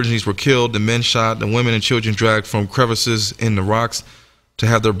 70 Aborigines were killed, the men shot, and women and children dragged from crevices in the rocks to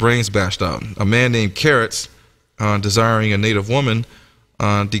have their brains bashed out. A man named Carrots, desiring a native woman,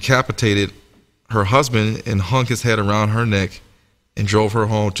 decapitated her husband and hung his head around her neck and drove her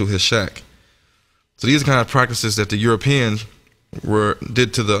home to his shack. So these are the kind of practices that the Europeans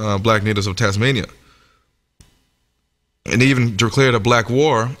did to the black natives of Tasmania. And they even declared a black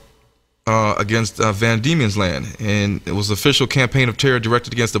war against Van Diemen's Land. And it was an official campaign of terror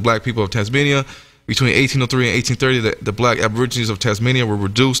directed against the black people of Tasmania. Between 1803 and 1830, the black Aborigines of Tasmania were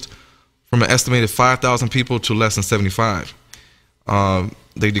reduced from an estimated 5,000 people to less than 75.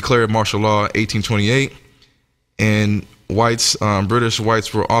 They declared martial law in 1828, and whites, British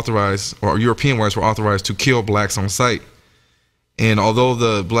whites were authorized, or European whites were authorized to kill blacks on sight. And although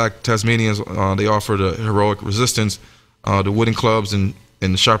the black Tasmanians, they offered a heroic resistance, the wooden clubs and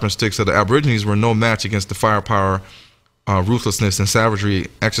the sharpened sticks of the Aborigines were no match against the firepower, ruthlessness, and savagery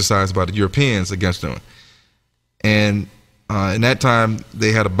exercised by the Europeans against them. And in that time,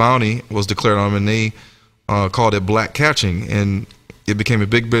 they had a bounty was declared on them, and they called it black catching, and it became a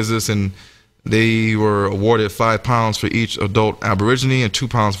big business, and they were awarded £5 for each adult Aborigine and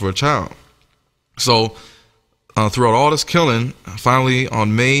 £2 for a child. So throughout all this killing, finally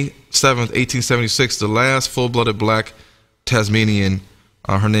on May 7th, 1876, the last full-blooded black Tasmanian,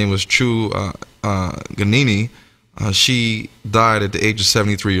 her name was True Ganini, she died at the age of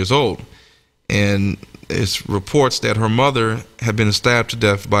 73 years old. And it's reports that her mother had been stabbed to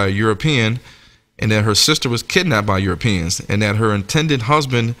death by a European, and that her sister was kidnapped by Europeans, and that her intended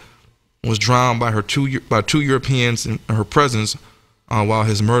husband was drowned by two Europeans in her presence while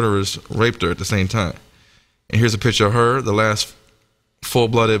his murderers raped her at the same time. And here's a picture of her, the last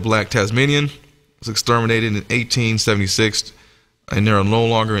full-blooded black Tasmanian. was exterminated in 1876, and there are no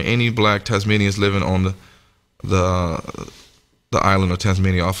longer any black Tasmanians living on the island of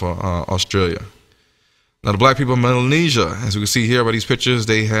Tasmania off of Australia. Now, the black people of Melanesia, as we can see here by these pictures,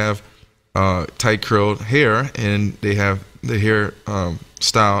 they have tight curled hair, and they have the hair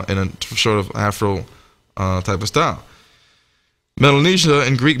style in a sort of Afro type of style. Melanesia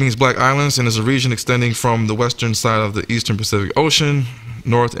in Greek means black islands, and is a region extending from the western side of the eastern Pacific Ocean,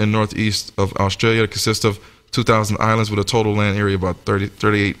 north and northeast of Australia. It consists of 2,000 islands with a total land area about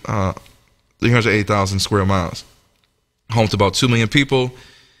 308,000 square miles. Home to about 2 million people,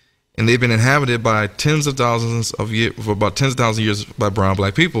 and they've been inhabited by tens of thousands of years, for about tens of thousands of years, by brown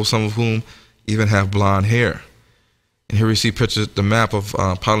black people, some of whom even have blonde hair. And here we see pictures, the map of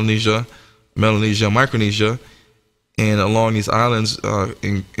Polynesia, Melanesia, Micronesia, and along these islands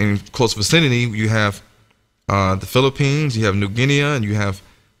in close vicinity, you have the Philippines, you have New Guinea, and you have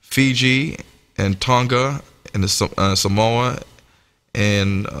Fiji and Tonga and Samoa,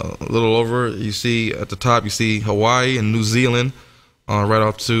 and a little over, you see at the top, you see Hawaii and New Zealand, right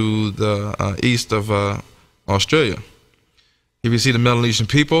off to the east of Australia. Here you see the Melanesian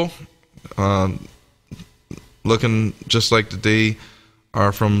people, looking just like they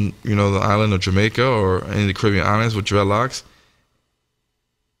are from, the island of Jamaica or any of the Caribbean islands, with dreadlocks.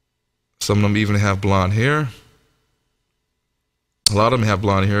 Some of them even have blonde hair. A lot of them have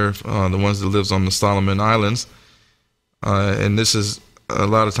blonde hair, the ones that lives on the Solomon Islands. And this is, a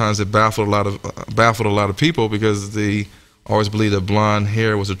lot of times, it baffled a lot of people, because they always believed that blonde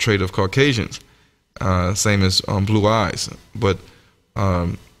hair was a trait of Caucasians, same as blue eyes. But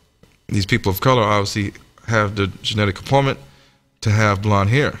these people of color obviously have the genetic component to have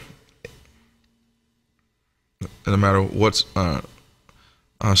blonde hair, no matter what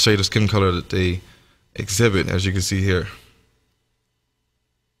shade of skin color that they exhibit, as you can see here.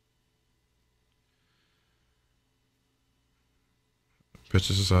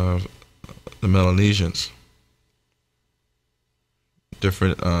 Pictures of the Melanesians.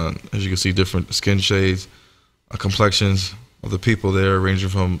 Different, as you can see, different skin shades, complexions of the people there, ranging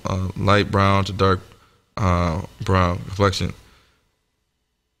from light brown to dark brown complexion.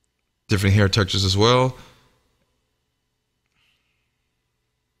 Different hair textures as well.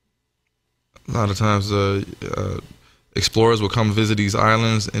 A lot of times explorers will come visit these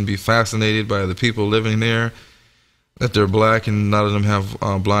islands and be fascinated by the people living there, that they're black, and a lot of them have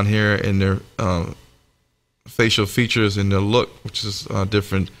blonde hair, and their facial features and their look, which is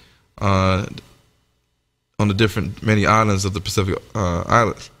different on the many islands of the Pacific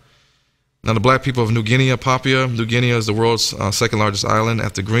Islands. Now, the black people of New Guinea, Papua New Guinea, is the world's second largest island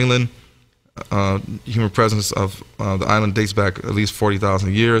after Greenland. Human presence of the island dates back at least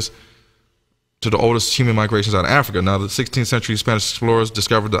 40,000 years to the oldest human migrations out of Africa. Now, the 16th century Spanish explorers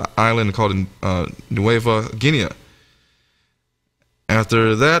discovered the island and called it Nueva Guinea.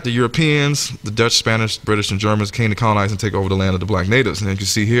 After that, the Europeans, the Dutch, Spanish, British, and Germans came to colonize and take over the land of the black natives. And as you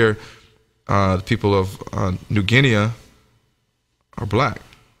see here, the people of New Guinea are black,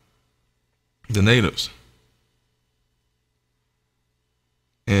 the natives.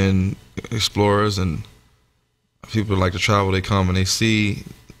 And explorers and people who like to travel, they come and they see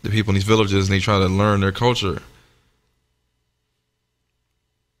the people in these villages, and they try to learn their culture.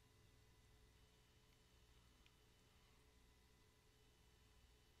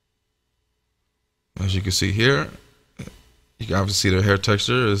 As you can see here, you can obviously see their hair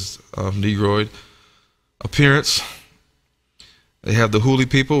texture is of Negroid appearance. They have the Huli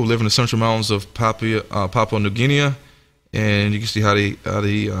people who live in the central mountains of Papua New Guinea, and you can see how they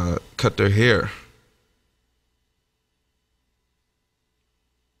cut their hair.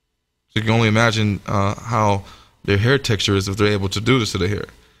 So you can only imagine how their hair texture is if they're able to do this to their hair.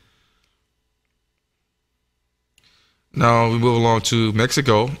 Now we move along to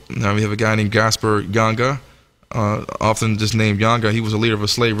Mexico. Now we have a guy named Gaspar Yanga, often just named Yanga. He was a leader of a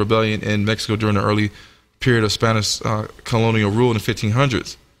slave rebellion in Mexico during the early period of Spanish colonial rule in the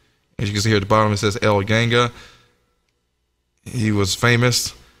 1500s. As you can see here at the bottom, it says El Yanga. He was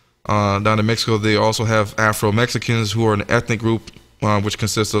famous. Down in Mexico, they also have Afro-Mexicans, who are an ethnic group which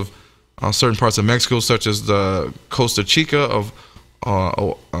consists of certain parts of Mexico, such as the Costa Chica of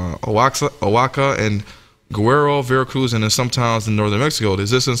Oaxaca and Guerrero, Veracruz, and in some towns in northern Mexico. The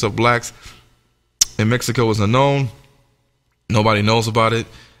existence of blacks in Mexico is unknown. Nobody knows about it,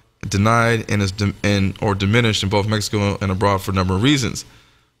 denied, and is or diminished in both Mexico and abroad for a number of reasons.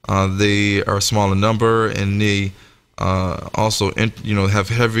 They are small in number, and they also have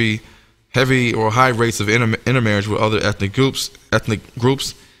heavy or high rates of intermarriage with other ethnic groups.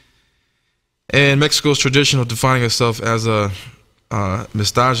 And Mexico's tradition of defining itself as a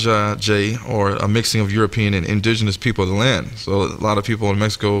mestizaje, or a mixing of European and indigenous people of the land. So a lot of people in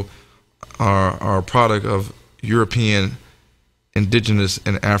Mexico are a product of European, indigenous,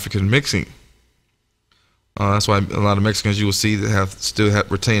 and African mixing. That's why a lot of Mexicans you will see that still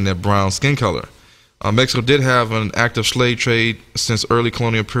have retained that brown skin color. Mexico did have an active slave trade since early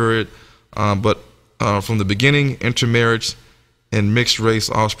colonial period, but from the beginning, intermarriage and mixed race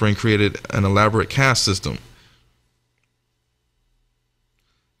offspring created an elaborate caste system.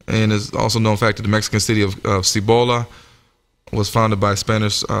 And it's also known fact that the Mexican city of Cibola was founded by a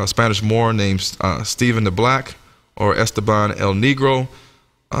Spanish Moor named Stephen the Black, or Esteban el Negro.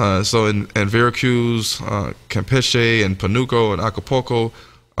 So in Veracruz, Campeche, and Panuco, and Acapulco,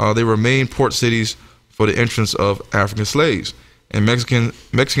 they were main port cities for the entrance of African slaves. And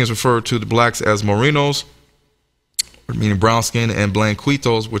Mexicans referred to the blacks as Morinos, meaning brown skin, and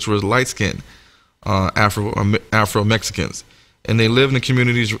Blanquitos, which were light skin Afro-Mexicans. And they lived in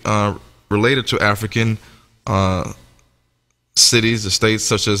communities related to African cities, the states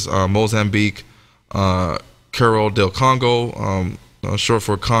such as Mozambique, Cerro del Congo, short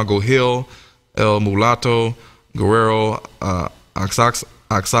for Congo Hill, El Mulato, Guerrero,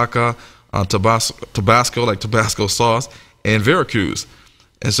 Oaxaca, Tabasco, like Tabasco sauce, and Veracruz.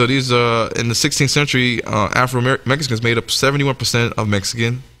 And so these, in the 16th century, Afro-Mexicans made up 71% of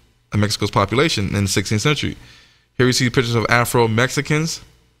Mexico's population in the 16th century. Here we see pictures of Afro-Mexicans.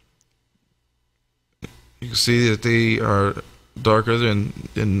 You can see that they are darker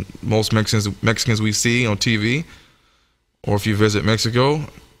than most Mexicans we see on TV, or if you visit Mexico.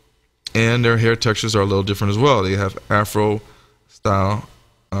 And their hair textures are a little different as well. They have Afro-style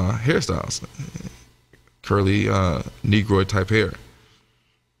hairstyles, curly Negroid type hair.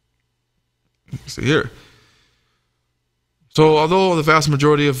 You can see here. So although the vast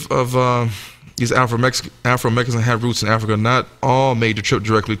majority of these Afro-Mexicans had roots in Africa, not all made the trip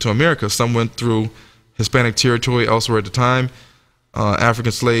directly to America. Some went through Hispanic territory elsewhere at the time.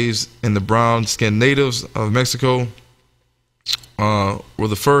 African slaves and the brown-skinned natives of Mexico were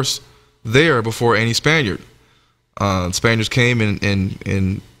the first there before any Spaniard. Spaniards came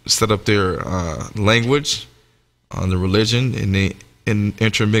and set up their language, their religion, and they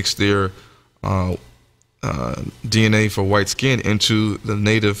intermixed their DNA for white skin into the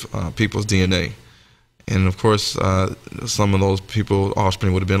native people's DNA. And of course, some of those people's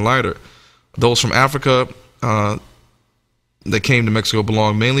offspring would have been lighter. Those from Africa that came to Mexico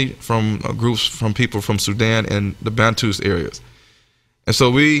belonged mainly from groups from people from Sudan and the Bantus areas. And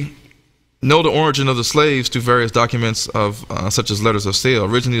so we know the origin of the slaves through various documents of such as letters of sale.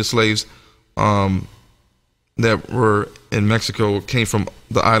 Originally, the slaves that were in Mexico came from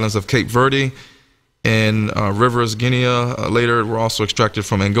the islands of Cape Verde and Rivers, Guinea. Later were also extracted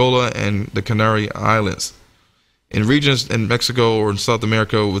from Angola and the Canary Islands. In regions in Mexico or in South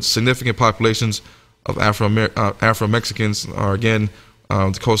America with significant populations of Afro-Mexicans are again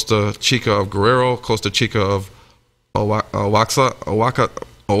the Costa Chica of Guerrero, Costa Chica of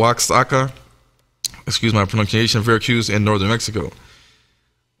Oaxaca, excuse my pronunciation, Veracruz, and northern Mexico.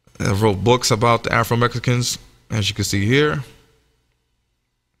 I wrote books about the Afro-Mexicans, as you can see here.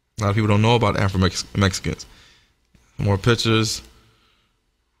 A lot of people don't know about Afro-Mexicans. More pictures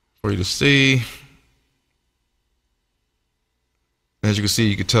for you to see. As you can see,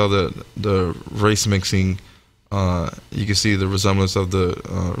 you can tell the race mixing. You can see the resemblance of the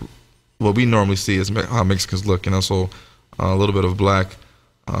what we normally see as how Mexicans look, and also a little bit of black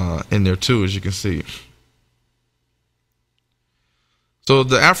in there too, as you can see. So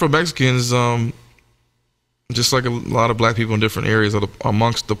the Afro-Mexicans, just like a lot of black people in different areas, are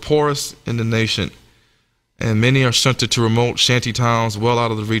amongst the poorest in the nation, and many are shunted to remote shanty towns, well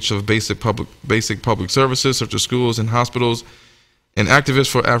out of the reach of basic public services such as schools and hospitals. And activists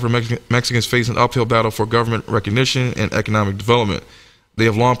for Afro-Mexicans face an uphill battle for government recognition and economic development. They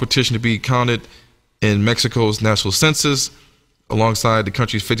have long petitioned to be counted in Mexico's national census alongside the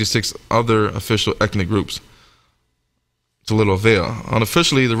country's 56 other official ethnic groups. To little avail.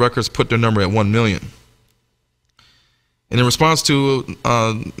 Unofficially, the records put their number at 1 million. And in response to,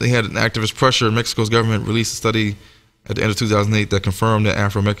 they had an activist pressure, Mexico's government released a study at the end of 2008 that confirmed that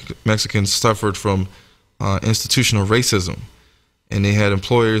Afro-Mexicans suffered from institutional racism. And they had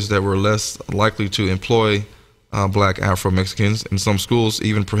employers that were less likely to employ black Afro-Mexicans, and some schools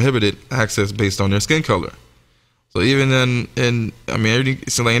even prohibited access based on their skin color. So even in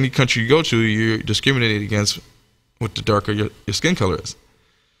so like any country you go to, you're discriminated against with the darker your skin color is.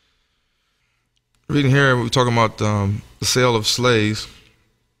 Reading here, we're talking about the sale of slaves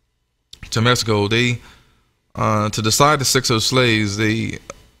to Mexico. They to decide the sex of slaves, they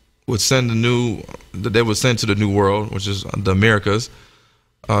would send to the New World, which is the Americas.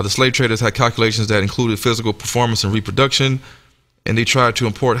 The slave traders had calculations that included physical performance and reproduction, and they tried to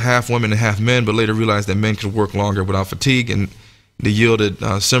import half women and half men, but later realized that men could work longer without fatigue, and they yielded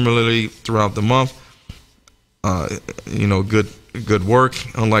similarly throughout the month. Good work,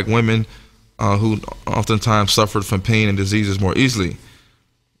 unlike women who oftentimes suffered from pain and diseases more easily.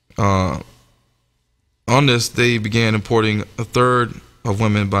 On this, they began importing a third of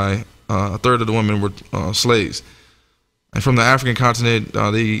the women were slaves. And from the African continent,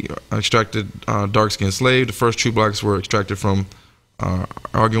 they extracted dark-skinned slaves. The first true blacks were extracted from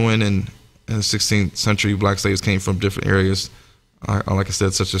Arguin, and in the 16th century, black slaves came from different areas, like I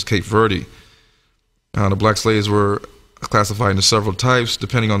said, such as Cape Verde. The black slaves were classified into several types,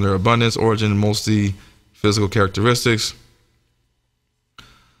 depending on their abundance, origin, and mostly physical characteristics.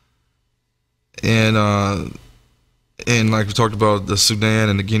 And like we talked about, the Sudan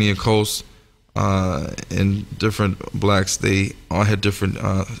and the Guinean coast, and different blacks, they all had different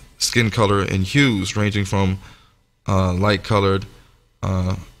skin color and hues, ranging from light colored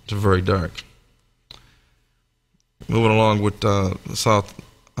to very dark. Moving along with South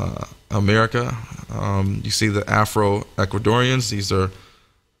America, you see the Afro-Ecuadorians. These are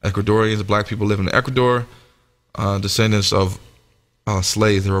Ecuadorians, black people living in Ecuador, descendants of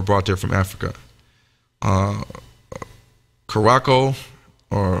slaves that were brought there from Africa. Caraco,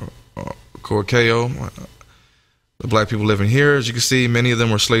 or Curaçao, the black people living here, as you can see, many of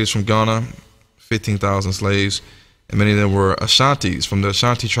them were slaves from Ghana, 15,000 slaves, and many of them were Ashantis from the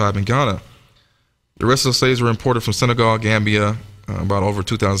Ashanti tribe in Ghana. The rest of the slaves were imported from Senegal, Gambia, about over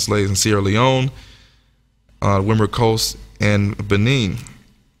 2,000 slaves in Sierra Leone, Windward Coast, and Benin,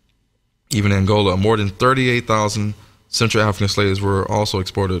 even Angola. More than 38,000 Central African slaves were also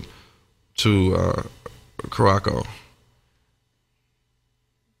exported to Curaçao.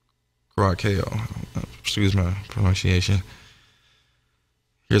 Excuse my pronunciation.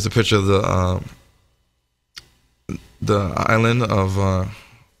 Here's a picture of the island of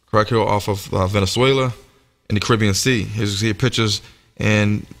Curaçao off of Venezuela in the Caribbean Sea. Here you see pictures,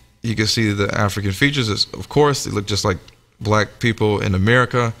 and you can see the African features. Of course, they look just like black people in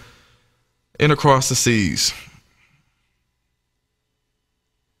America and across the seas.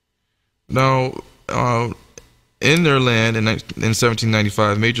 Now, in their land in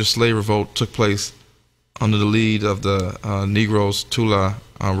 1795, major slave revolt took place under the lead of the Negroes Tula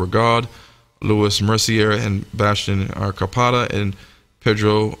Regard, Louis Mercier, and Bastien Carpata, and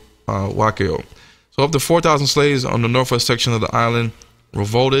Pedro Waqueo. So up to 4,000 slaves on the northwest section of the island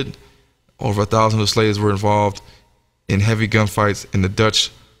revolted. Over 1,000 of the slaves were involved in heavy gunfights, and the Dutch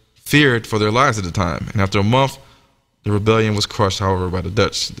feared for their lives at the time. And after a month, the rebellion was crushed, however, by the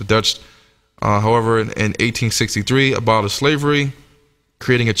Dutch. The Dutch, however, in 1863, abolished slavery,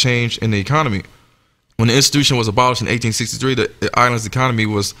 creating a change in the economy. When the institution was abolished in 1863, the island's economy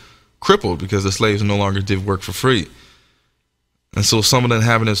was crippled because the slaves no longer did work for free. And so some of the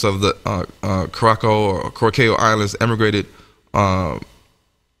inhabitants of the Curaçao Islands emigrated to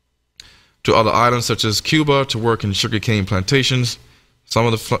other islands such as Cuba to work in sugarcane plantations. Some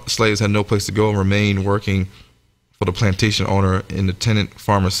of the slaves had no place to go and remained working for the plantation owner in the tenant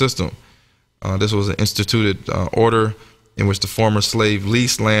farmer system. This was an instituted order in which the former slave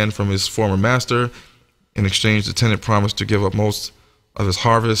leased land from his former master. In exchange, the tenant promised to give up most of his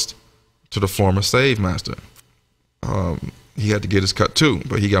harvest to the former slave master. He had to get his cut too,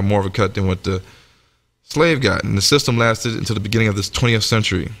 but he got more of a cut than what the slave got. And the system lasted until the beginning of this 20th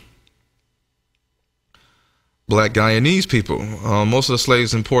century. Black Guyanese people. Most of the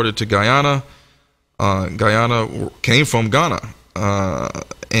slaves imported to Guyana. Guyana came from Ghana,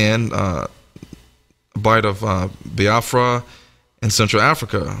 and a bite of Biafra in Central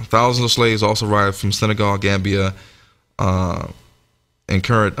Africa. Thousands of slaves also arrived from Senegal, Gambia, and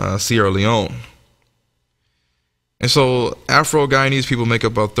current Sierra Leone. And so Afro-Guyanese people make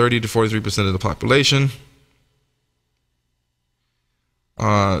up about 30 to 43% of the population.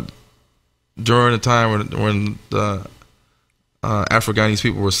 During the time when the Afro-Guyanese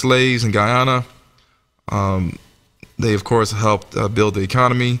people were slaves in Guyana, they of course helped build the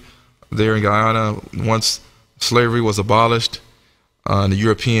economy there in Guyana. Once slavery was abolished in the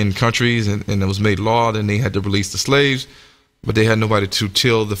European countries and it was made law, then they had to release the slaves, but they had nobody to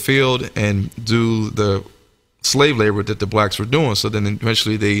till the field and do the slave labor that the blacks were doing. So then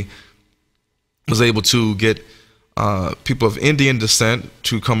eventually they was able to get people of Indian descent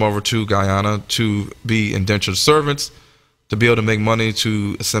to come over to Guyana to be indentured servants, to be able to make money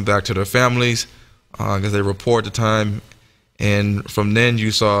to send back to their families, because they were poor at the time. And from then you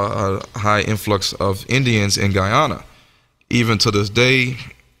saw a high influx of Indians in Guyana. Even to this day,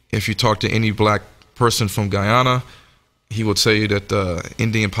 If you talk to any black person from Guyana, he will tell you that the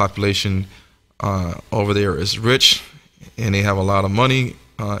Indian population over there is rich, and they have a lot of money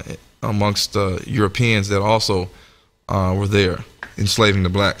amongst the Europeans that also were there enslaving the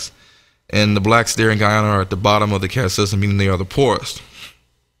blacks. And the blacks there in Guyana are at the bottom of the caste system, meaning they are the poorest,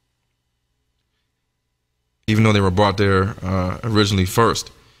 even though they were brought there originally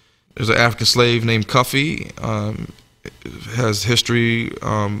first. There's an African slave named Cuffy. Has history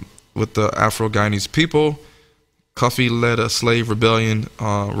with the Afro-Guyanese people. Cuffy led a slave rebellion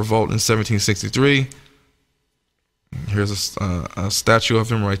revolt in 1763. Here's a statue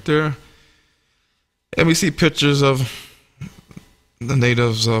of him right there. And we see pictures of the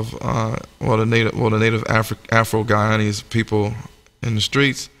natives of the native Afro-Guyanese people in the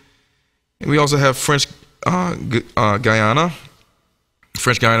streets. And we also have French Guyana.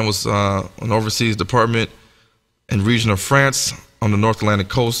 French Guyana was an overseas department and region of France on the North Atlantic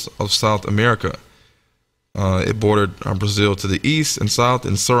coast of South America. It bordered Brazil to the east and south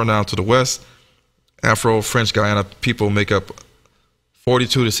and Suriname to the west. Afro-French Guyana people make up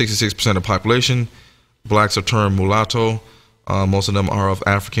 42 to 66% of the population. Blacks are termed mulatto. Most of them are of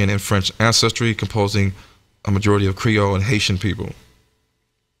African and French ancestry, composing a majority of Creole and Haitian people.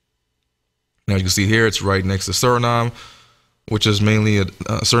 Now you can see here it's right next to Suriname, which is mainly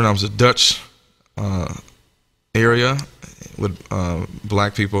Suriname's a Dutch area with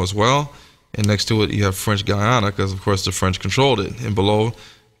black people as well. And next to it you have French Guyana, because of course the French controlled it. And below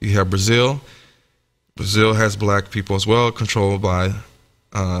you have Brazil. Brazil has black people as well, controlled by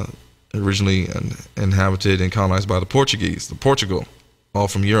originally inhabited and colonized by the Portugal, all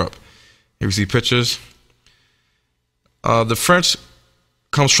from Europe. Here we see pictures. The French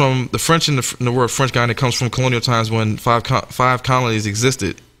comes from the French, and the word French Guyana comes from colonial times when five colonies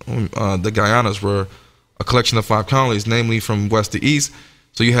existed. The Guyanas were a collection of 5 colonies, namely from west to east.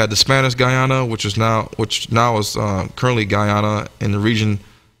 So you had the Spanish Guyana, which now is currently Guyana in the region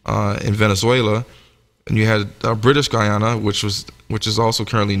in Venezuela, and you had British Guyana, which is also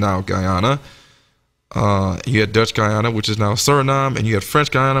currently now Guyana. You had Dutch Guyana, which is now Suriname, and you had French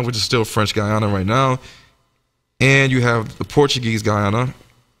Guyana, which is still French Guyana right now. And you have the Portuguese Guyana,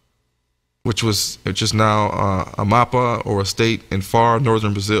 which is now a mapa, or a state in far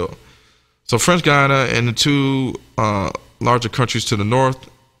northern Brazil. So French Guyana and the 2 larger countries to the north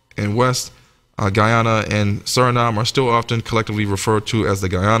and west, Guyana and Suriname, are still often collectively referred to as the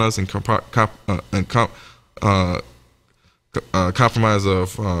Guyanas, and compromise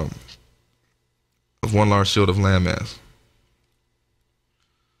of one large shield of landmass.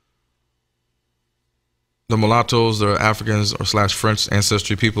 The mulattoes, the Africans or / French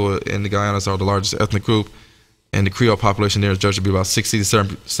ancestry people in the Guyanas, are the largest ethnic group, and the Creole population there is judged to be about 60 to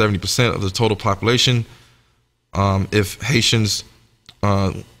 70% of the total population. If Haitians,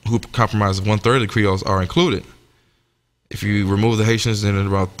 who comprise 1/3 of the Creoles, are included. If you remove the Haitians, then it's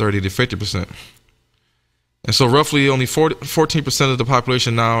about 30 to 50%. And so roughly only 14% of the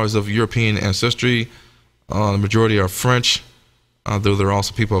population now is of European ancestry. The majority are French, though there are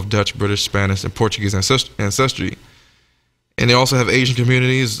also people of Dutch, British, Spanish, and Portuguese ancestry. And they also have Asian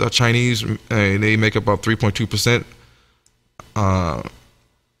communities, Chinese, they make up about 3.2%,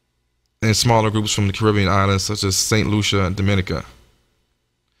 and smaller groups from the Caribbean islands such as St. Lucia and Dominica.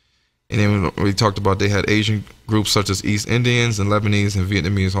 And then we talked about, they had Asian groups such as East Indians and Lebanese and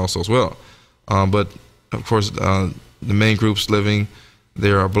Vietnamese also as well. But of course, the main groups living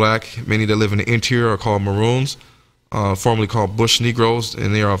there are black. Many that live in the interior are called Maroons, formerly called Bush Negroes,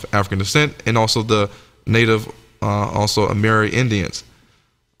 and they are of African descent, and also the native, also Ameri Indians.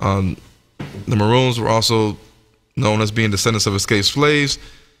 The Maroons were also known as being descendants of escaped slaves,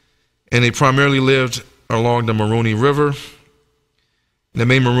 and they primarily lived along the Maroni River. The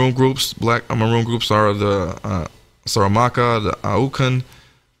main Maroon groups, black Maroon groups, are the Saramaka, the Aucan,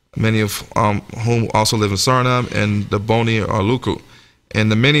 many of whom also live in Suriname, and the Boni or Luku. And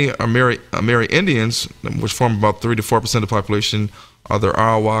the many Ameri Indians, which form about 3 to 4% of the population, are the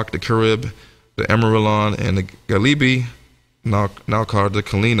Arawak, the Carib, the Amarilon, and the Galibi, now called the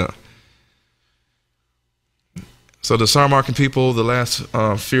Kalina. So the Saramacan people, the last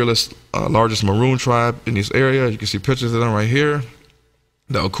fearless, largest Maroon tribe in this area. You can see pictures of them right here.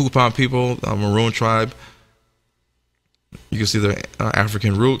 The Okupan people, the Maroon tribe. You can see their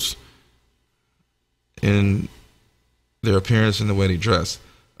African roots in their appearance and the way they dress.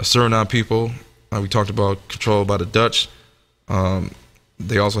 The Suriname people, we talked about, controlled by the Dutch.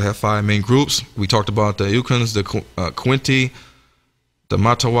 They also have 5 main groups. We talked about the Ukans, the Quinti, the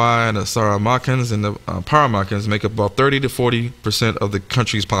Matawai, and the Saramakans, and the Paramakans make up about 30 to 40% of the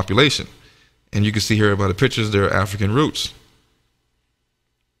country's population. And you can see here by the pictures their African roots.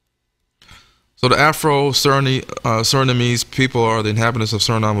 So the Afro-Surinamese people are the inhabitants of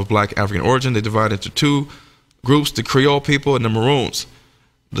Suriname of black African origin. They divide into two groups, the Creole people and the Maroons.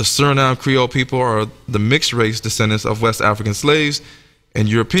 The Suriname Creole people are the mixed race descendants of West African slaves and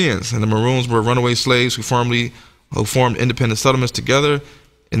Europeans, and the Maroons were runaway slaves who formed independent settlements together,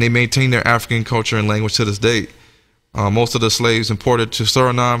 and they maintain their African culture and language to this day. Most of the slaves imported to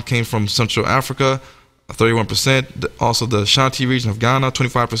Suriname came from Central Africa, 31%, also the Ashanti region of Ghana,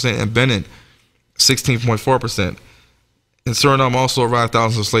 25%, and Benin, 16.4%. In Suriname also arrived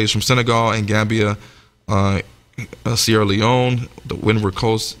thousands of slaves from Senegal and Gambia, Sierra Leone, the Windward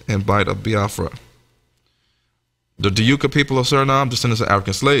Coast, and Bight of Biafra. The Diuka people of Suriname, descendants of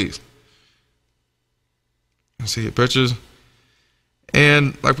African slaves. You see your pictures.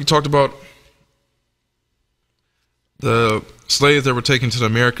 And like we talked about, the slaves that were taken to the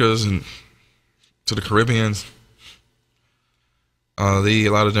Americas and to the Caribbeans, a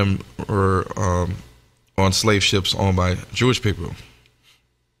lot of them were on slave ships owned by Jewish people.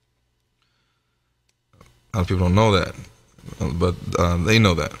 A lot of people don't know that, but they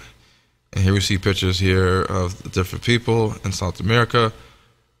know that. And here we see pictures here of the different people in South America,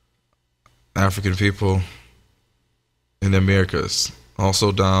 African people in the Americas,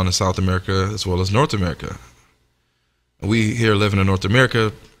 also down in South America as well as North America. We here living in North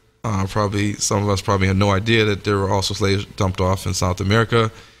America, probably some of us probably had no idea that there were also slaves dumped off in South America.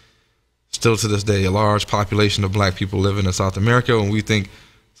 Still to this day, a large population of black people living in South America, and we think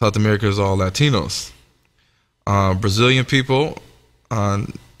South America is all Latinos. Brazilian people, if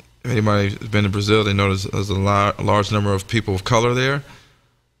anybody has been to Brazil, they know there's a large number of people of color there.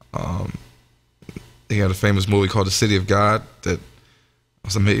 They had a famous movie called The City of God that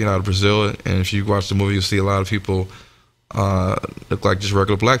was made out of Brazil, and if you watch the movie, you'll see a lot of people look like just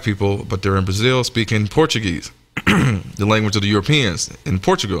regular black people, but they're in Brazil speaking Portuguese, the language of the Europeans in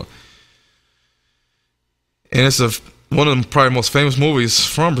Portugal. And it's one of the probably most famous movies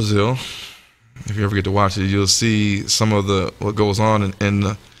from Brazil. If you ever get to watch it, you'll see some of what goes on in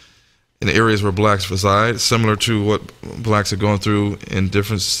the areas where blacks reside, similar to what blacks are going through in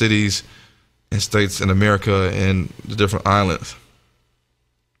different cities and states in America and the different islands.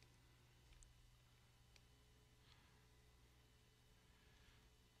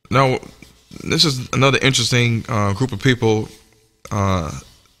 Now, this is another interesting group of people that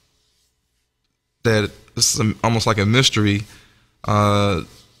this is almost like a mystery. The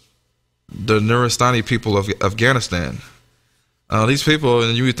Nuristani people of Afghanistan. These people,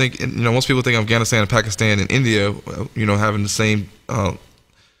 and you would think, most people think Afghanistan and Pakistan and India, having the same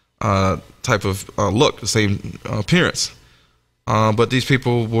type of look, the same appearance. But these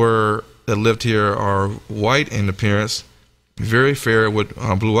people that lived here are white in appearance, very fair with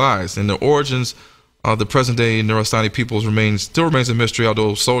blue eyes. And the origins of the present-day Nuristani peoples still remains a mystery,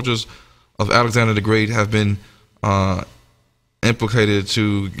 although soldiers of Alexander the Great have been implicated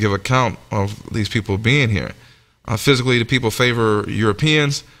to give account of these people being here. Physically, the people favor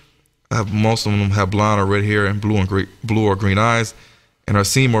Europeans. Most of them have blonde or red hair and blue or green eyes, and are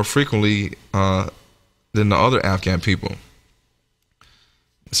seen more frequently than the other Afghan people.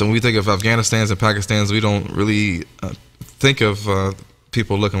 So when we think of Afghanistans and Pakistans, we don't really think of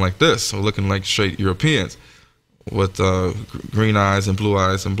people looking like this, or looking like straight Europeans with green eyes and blue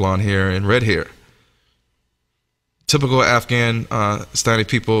eyes and blonde hair and red hair. Typical Afghan Stani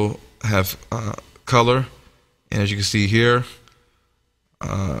people have color, and as you can see here,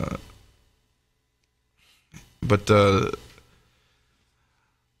 but the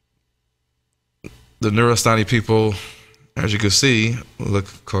Nuristani people, as you can see, look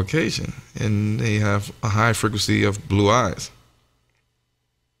Caucasian, and they have a high frequency of blue eyes.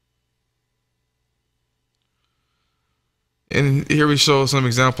 And here we show some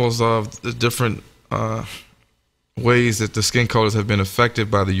examples of the different ways that the skin colors have been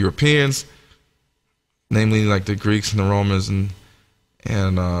affected by the Europeans, namely like the Greeks and the Romans and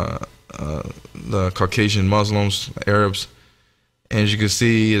the Caucasian Muslims, Arabs. And as you can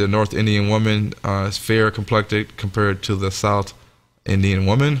see, the North Indian woman is fair complected compared to the South Indian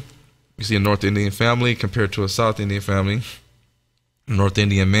woman. You see a North Indian family compared to a South Indian family. A North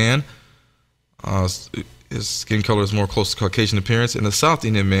Indian man, his skin color is more close to Caucasian appearance, and the South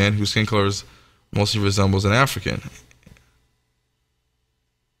Indian man, whose skin color mostly resembles an African.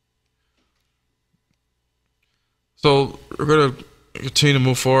 So we're going to continue to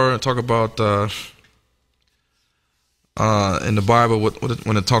move forward and talk about in the Bible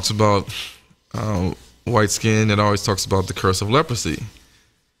when it talks about white skin, it always talks about the curse of leprosy.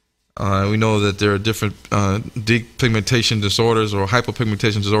 We know that there are different depigmentation disorders or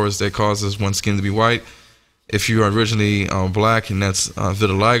hypopigmentation disorders that causes one's skin to be white. If you are originally black, and that's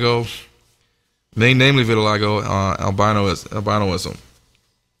vitiligo. namely vitiligo, albinoism.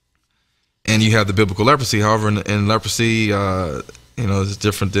 And you have the biblical leprosy. However, in leprosy, it's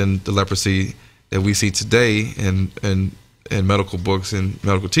different than the leprosy that we see today in medical books and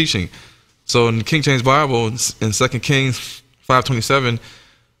medical teaching. So in the King James Bible, in 2 Kings 5:27,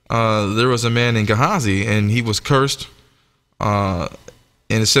 there was a man named Gehazi, and he was cursed. And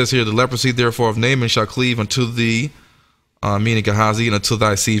it says here, the leprosy therefore of Naaman shall cleave unto thee, meaning Gehazi, and unto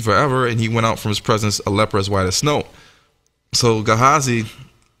thy seed forever. And he went out from his presence a leper as white as snow. So Gehazi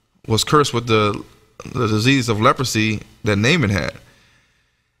was cursed with the disease of leprosy that Naaman had.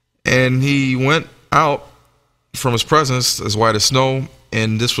 And he went out from his presence as white as snow,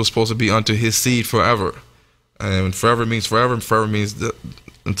 and this was supposed to be unto his seed forever. And forever means forever, and forever means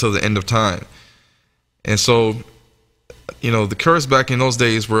until the end of time. And so, the curse back in those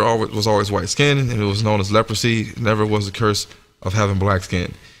days was always white skin, and it was known as leprosy. It never was a curse of having black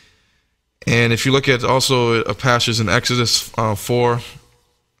skin. And if you look at also a passage in Exodus 4,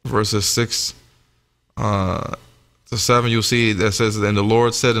 verses 6 to 7, you'll see that says, and the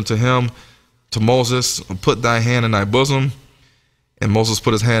Lord said unto him, to Moses, put thy hand in thy bosom. And Moses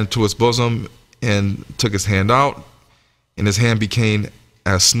put his hand to his bosom and took his hand out, and his hand became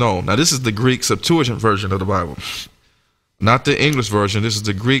as snow. Now this is the Greek Septuagint version of the Bible, not the English version. This is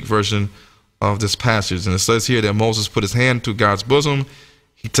the Greek version of this passage. And it says here that Moses put his hand to God's bosom,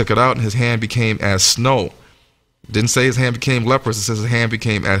 he took it out, and his hand became as snow. It didn't say his hand became leprous, it says his hand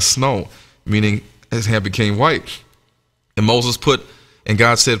became as snow, meaning his hand became white. And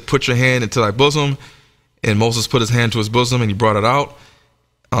God said, put your hand into thy bosom. And Moses put his hand to his bosom, and he brought it out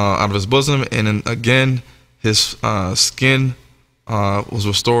of his bosom. And then again, his skin was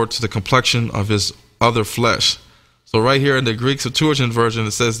restored to the complexion of his other flesh. So right here in the Greek Septuagint version,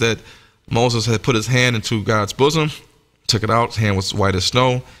 it says that Moses had put his hand into God's bosom, took it out, his hand was white as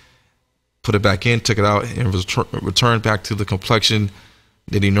snow, put it back in, took it out, and returned back to the complexion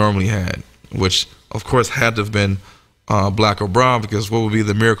that he normally had, which of course had to have been black or brown, because what would be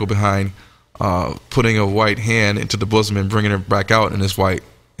the miracle behind putting a white hand into the bosom and bringing it back out and it's white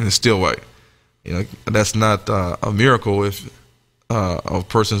and it's still white? That's not a miracle if a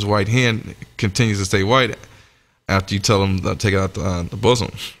person's white hand continues to stay white after you tell them to take out the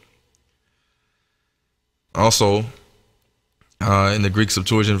bosom. Also, in the Greek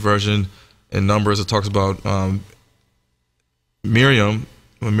Septuagint version, in Numbers, it talks about Miriam.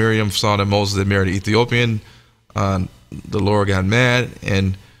 When Miriam saw that Moses had married an Ethiopian, the Lord got mad,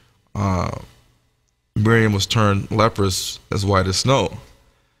 and Miriam was turned leprous as white as snow.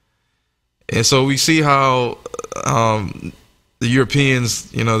 And so we see how the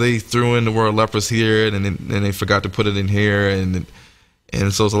Europeans, they threw in the word leprous here, and then they forgot to put it in here, and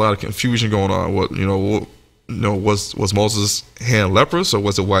so there's a lot of confusion going on. Was Moses' hand leprous, or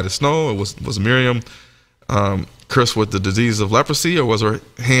was it white as snow, or was Miriam cursed with the disease of leprosy, or was her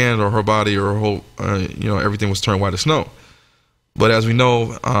hand or her body or her whole, everything was turned white as snow? But as we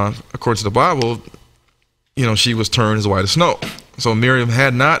know, according to the Bible, she was turned as white as snow. So Miriam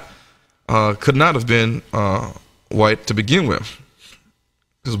could not have been white to begin with.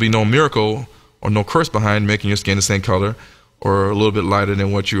 There would be no miracle or no curse behind making your skin the same color or a little bit lighter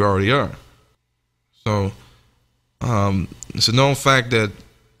than what you already are. So it's a known fact that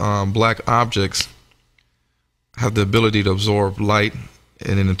black objects have the ability to absorb light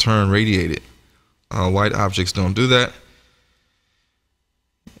and in turn radiate it. White objects don't do that.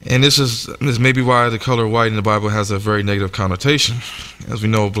 And this may be why the color white in the Bible has a very negative connotation. As we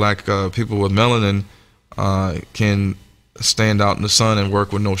know, black people with melanin can stand out in the sun and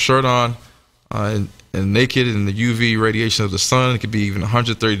work with no shirt on and naked in the UV radiation of the sun. It could be even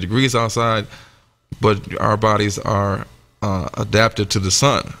 130 degrees outside, but our bodies are adapted to the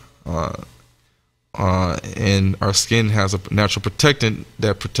sun. And our skin has a natural protectant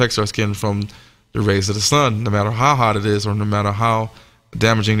that protects our skin from the rays of the sun, no matter how hot it is or no matter how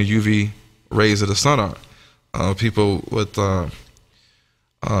damaging the UV rays of the sun are. People with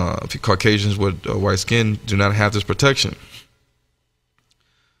Caucasians with white skin do not have this protection.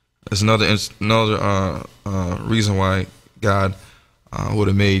 There's another reason why God would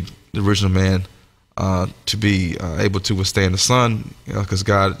have made the original man to be able to withstand the sun, because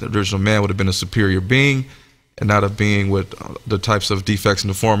God, the original man, would have been a superior being and not a being with the types of defects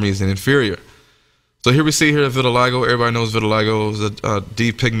and deformities and inferior. So here we see here vitiligo. Everybody knows vitiligo is a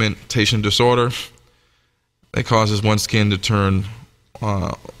depigmentation disorder that causes one's skin to turn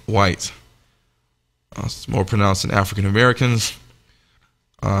white. It's more pronounced in African Americans.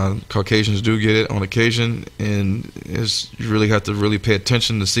 Caucasians do get it on occasion, and you really have to really pay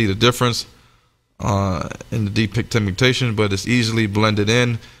attention to see the difference in the depigmentation, but it's easily blended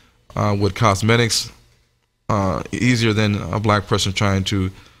in with cosmetics easier than a black person trying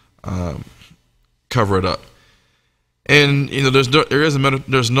to cover it up. And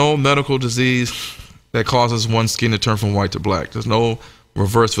there's no medical disease that causes one's skin to turn from white to black. There's no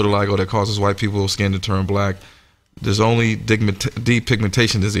reverse vitiligo that causes white people's skin to turn black. There's only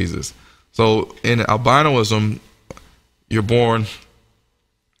depigmentation diseases. So in albinoism, you're born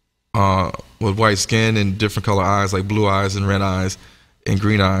with white skin and different color eyes, like blue eyes and red eyes and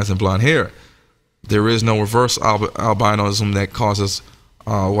green eyes and blonde hair. There is no reverse albinism that causes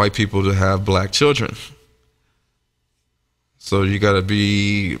white people to have black children. So you got to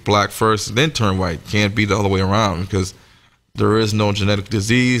be black first, then turn white. Can't be the other way around, because there is no genetic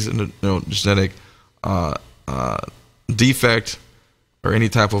disease and no genetic defect or any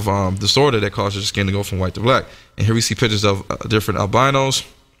type of disorder that causes your skin to go from white to black. And here we see pictures of different albinos,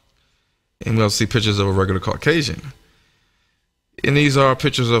 and we also see pictures of a regular Caucasian. And these are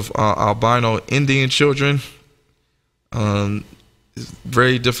pictures of albino Indian children. It's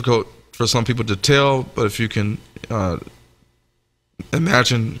very difficult for some people to tell, but if you can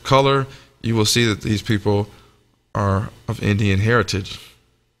imagine color, you will see that these people are of Indian heritage.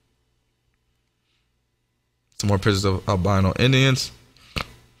 Some more pictures of albino Indians.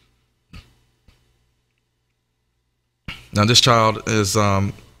 Now this child is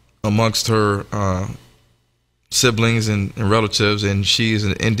amongst her siblings and relatives, and she is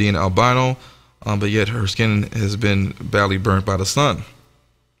an Indian albino, but yet her skin has been badly burnt by the sun.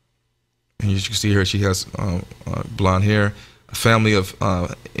 And as you can see here, she has blonde hair. A family of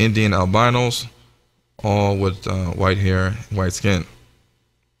Indian albinos, all with white hair and white skin.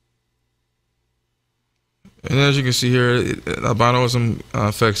 And as you can see here, albinism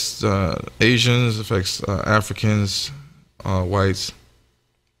affects Asians, affects Africans, whites,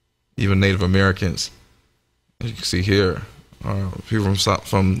 even Native Americans. As you can see here, people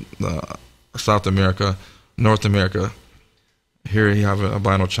from South America, North America. Here you have an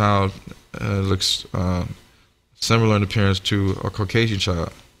albino child. Looks similar in appearance to a Caucasian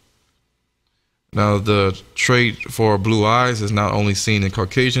child. Now the trait for blue eyes is not only seen in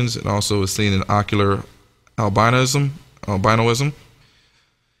Caucasians, it also is seen in ocular albinoism.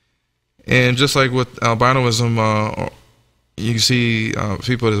 And just like with albinoism, you see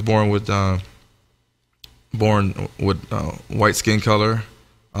people that are born with white skin color.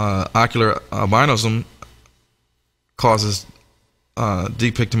 Ocular albinism causes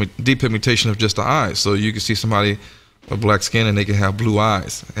depigmentation of just the eyes. So you can see somebody with black skin and they can have blue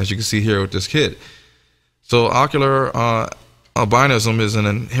eyes, as you can see here with this kid. So ocular albinism is an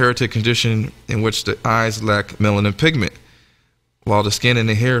inherited condition in which the eyes lack melanin pigment, while the skin and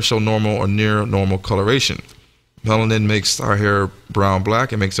the hair show normal or near normal coloration. Melanin makes our hair brown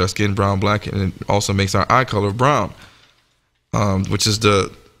black, it makes our skin brown black, and it also makes our eye color brown, which is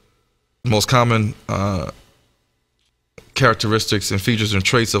the most common characteristics and features and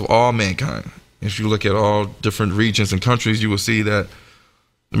traits of all mankind. If you look at all different regions and countries, you will see that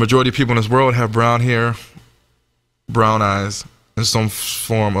the majority of people in this world have brown hair, brown eyes, and some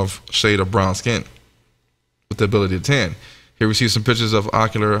form of shade of brown skin with the ability to tan. Here we see some pictures of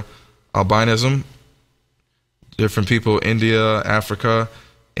ocular albinism. Different people, India, Africa,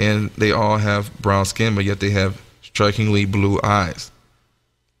 and they all have brown skin, but yet they have strikingly blue eyes.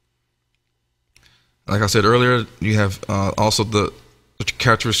 Like I said earlier, you have also the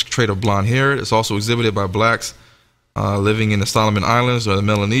characteristic trait of blonde hair. It's also exhibited by blacks living in the Solomon Islands or the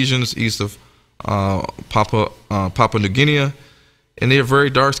Melanesians east of Papua New Guinea. And they are very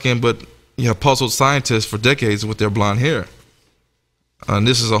dark skinned, but you have puzzled scientists for decades with their blonde hair. And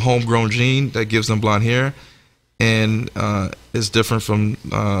this is a homegrown gene that gives them blonde hair, and it's different from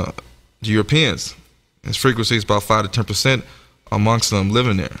Europeans. Its frequency is about 5 to 10% amongst them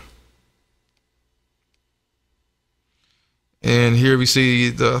living there. And here we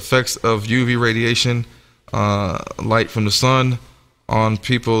see the effects of UV radiation, light from the sun, on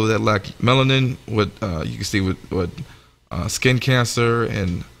people that lack melanin. With you can see with skin cancer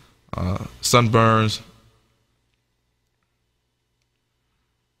and sunburns,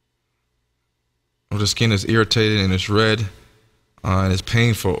 or the skin is irritated and it's red and it's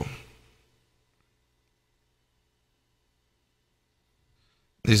painful.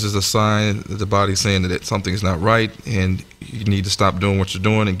 This is a sign that the body's saying that something is not right and you need to stop doing what you're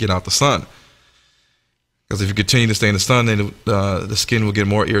doing and get out the sun. Because if you continue to stay in the sun, then the skin will get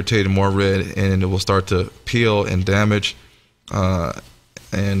more irritated, more red, and it will start to peel and damage, and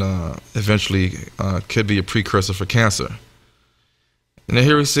eventually could be a precursor for cancer. And then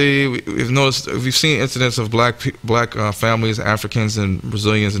here we see, we've seen incidents of black families, Africans and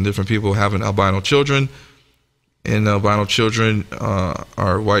Brazilians and different people having albino children. and albino children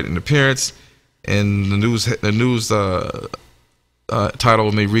are white in appearance. And the news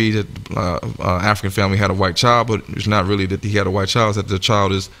title may read that African family had a white child, but it's not really that he had a white child. It's that the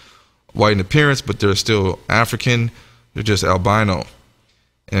child is white in appearance, but they're still African. They're just albino.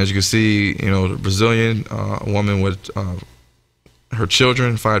 And as you can see, the Brazilian woman with her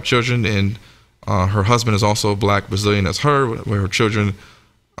children, 5 children, and her husband is also black Brazilian as her, where her children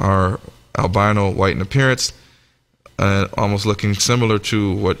are albino, white in appearance, almost looking similar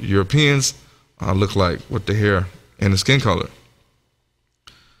to what Europeans look like with the hair and the skin color.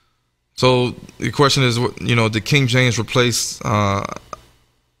 So the question is, did King James replace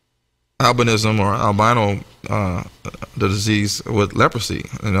albinism or albino, the disease, with leprosy?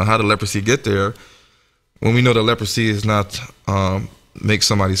 How did leprosy get there when we know that leprosy is not make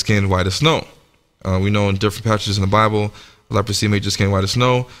somebody's skin white as snow? We know in different passages in the Bible, leprosy made your skin white as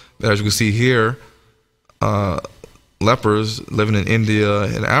snow. As you can see here, lepers living in India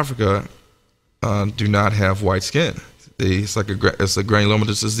and Africa do not have white skin. It's a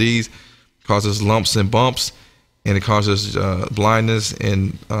granulomatous disease, causes lumps and bumps, and it causes blindness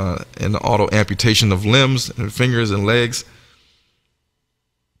and auto amputation of limbs and fingers and legs.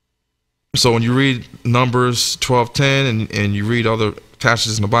 So when you read Numbers 12:10 and you read other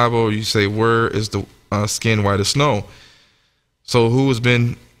passages in the Bible, you say, where is the skin white as snow? So who has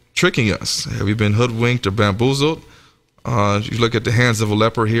been tricking us? Have we been hoodwinked or bamboozled? You look at the hands of a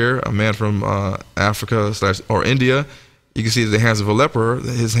leper here, a man from Africa or India. You can see that the hands of a leper,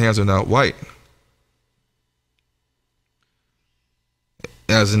 his hands are not white.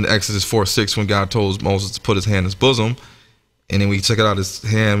 As in Exodus 4:6, when God told Moses to put his hand in his bosom, and then we check it out, his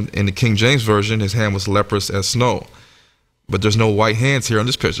hand in the King James Version, his hand was leprous as snow. But there's no white hands here in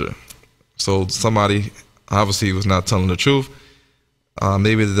this picture. So somebody obviously was not telling the truth.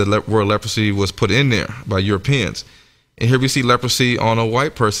 Maybe the word leprosy was put in there by Europeans. And here we see leprosy on a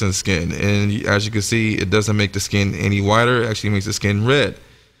white person's skin. And as you can see, it doesn't make the skin any whiter. It actually makes the skin red.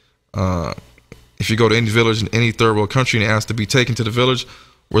 If you go to any village in any third world country and ask to be taken to the village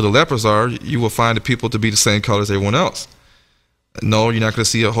where the lepers are, you will find the people to be the same color as everyone else. No, you're not going to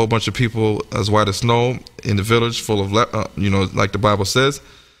see a whole bunch of people as white as snow in the village full of, like the Bible says.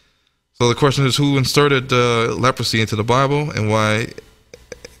 So the question is, who inserted leprosy into the Bible, and why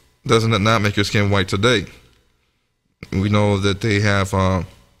doesn't it not make your skin white today? We know that they have, in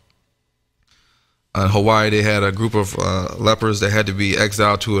Hawaii, they had a group of lepers that had to be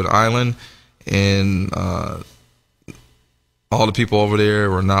exiled to an island, and all the people over there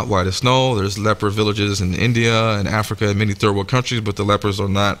were not white as snow. There's leper villages in India and Africa and many third world countries, but the lepers are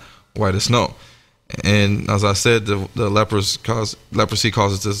not white as snow. And as I said, the leprosy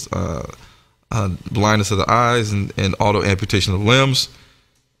causes this blindness of the eyes and auto amputation of limbs,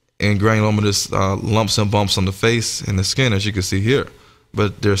 and granulomatous lumps and bumps on the face and the skin, as you can see here.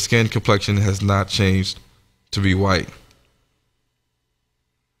 But their skin complexion has not changed to be white.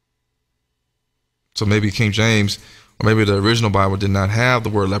 So maybe King James, or maybe the original Bible, did not have the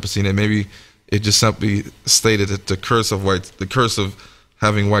word leprosy in it. Maybe it just simply stated that the curse of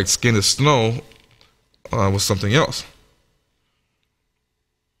having white skin as snow was something else.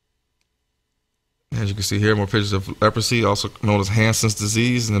 As you can see here, more pictures of leprosy, also known as Hansen's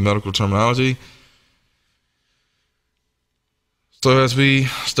disease in the medical terminology. So as we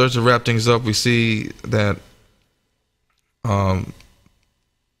start to wrap things up, we see that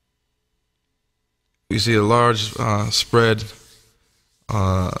we see a large spread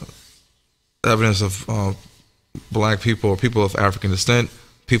evidence of black people or people of African descent,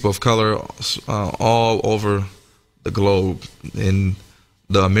 people of color, all over the globe, in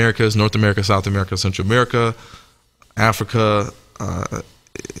the Americas, North America, South America, Central America, Africa,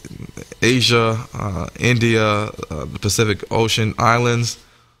 Asia, India, the Pacific Ocean islands,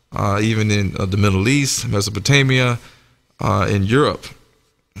 even in the Middle East, Mesopotamia, in Europe.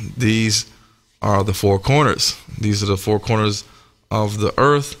 These are the 4 corners. These are the 4 corners of the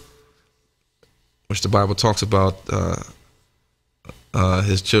earth, which the Bible talks about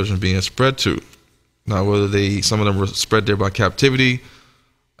his children being spread to. Now, whether some of them were spread there by captivity,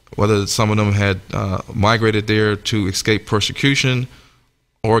 whether some of them had migrated there to escape persecution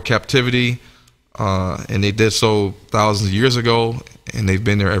or captivity, and they did so thousands of years ago, and they've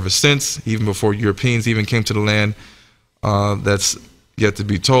been there ever since, even before Europeans even came to the land. That's yet to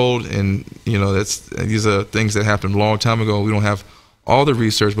be told, and these are things that happened a long time ago. We don't have all the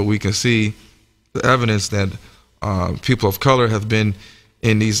research, but we can see the evidence that people of color have been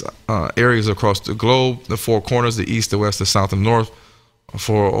in these areas across the globe, the 4 corners, the east, the west, the south, and north,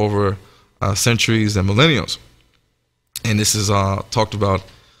 for over centuries and millenniums. And this is talked about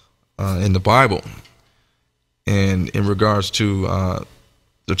in the Bible. and in regards to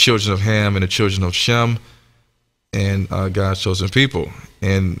the children of Ham and the children of Shem and God's chosen people.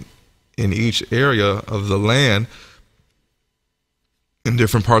 And in each area of the land, in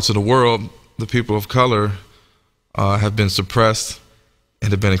different parts of the world, the people of color have been suppressed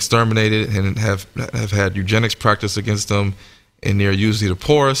and have been exterminated and have had eugenics practiced against them, and they're usually the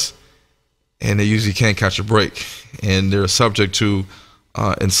poorest, and they usually can't catch a break, and they're subject to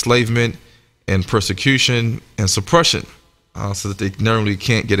enslavement and persecution and suppression, so that they normally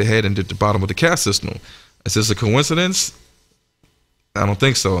can't get ahead and get to the bottom of the caste system. Is this a coincidence? I don't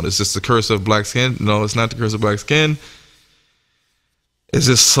think so. Is this the curse of black skin? No, it's not the curse of black skin. Is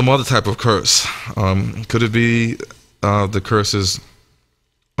this some other type of curse? Could it be the curses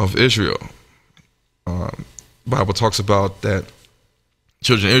of Israel? Bible talks about that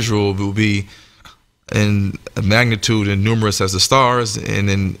children of Israel will be in a magnitude and numerous as the stars, and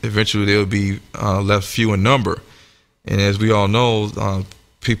then eventually they'll be left few in number. And as we all know,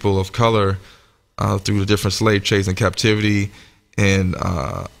 people of color, through the different slave trades and captivity and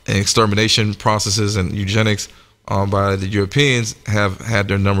extermination processes and eugenics by the Europeans, have had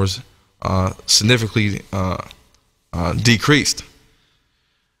their numbers significantly decreased.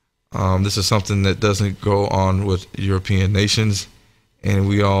 This is something that doesn't go on with European nations, and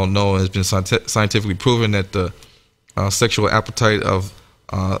we all know it's been scientifically proven that the sexual appetite of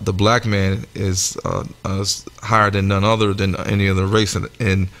the black man is higher than none other than any other race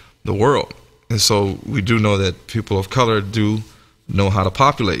in the world. And so we do know that people of color do know how to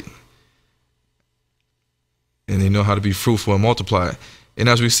populate, and they know how to be fruitful and multiply. And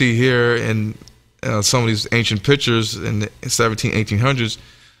as we see here in some of these ancient pictures in the 1800s,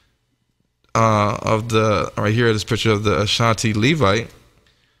 of the right here, this picture of the Ashanti Levite,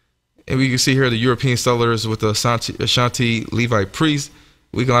 and we can see here the European settlers with the Ashanti Levite priest.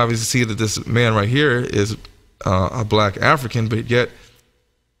 We can obviously see that this man right here is a black African, but yet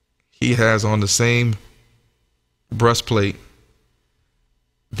he has on the same breastplate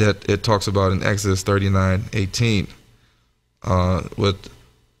that it talks about in Exodus 39:18, with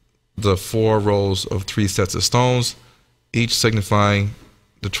the 4 rows of 3 sets of stones, each signifying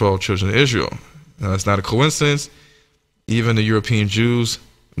the 12 children of Israel. Now, it's not a coincidence. Even the European Jews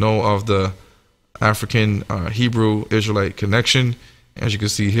know of the African Hebrew Israelite connection, as you can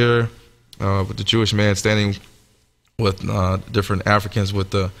see here, with the Jewish man standing with different Africans with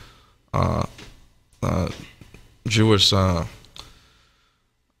the Jewish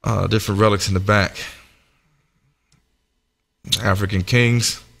different relics in the back. African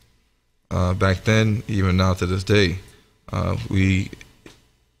kings back then, even now to this day, we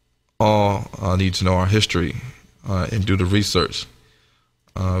all need to know our history and do the research,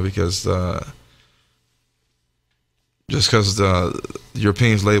 because just because the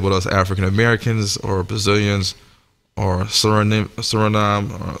Europeans labeled us African Americans or Brazilians or Suriname or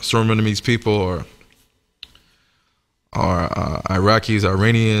Surinamese people or Iraqis,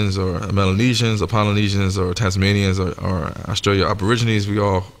 Iranians, or Melanesians, or Polynesians, or Tasmanians, or Australia Aborigines, we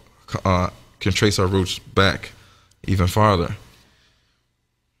all can trace our roots back even farther.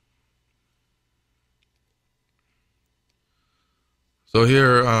 So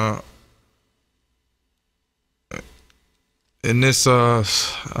here, in this part,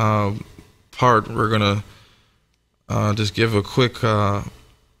 we're gonna just give a quick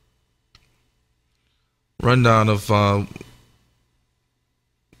rundown of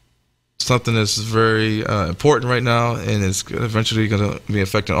something that's very important right now, and it's eventually going to be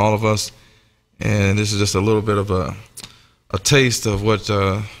affecting all of us. And this is just a little bit of a taste of what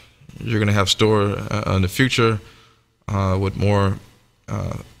you're going to have stored in the future, with more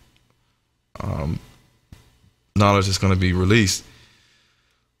knowledge that's going to be released.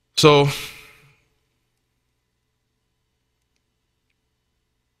 So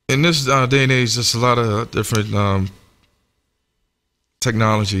in this day and age, there's a lot of different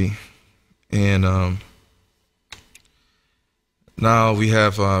technology, and now we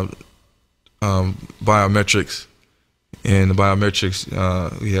have biometrics. In the biometrics,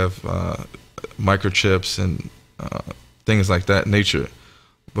 we have microchips and things like that nature.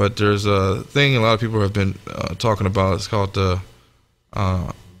 But there's a thing a lot of people have been talking about. It's called the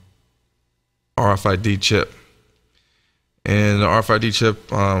RFID chip. And the RFID chip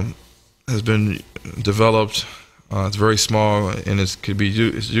has been developed. It's very small, and it's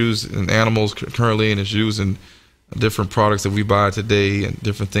used in animals currently, and it's used in different products that we buy today and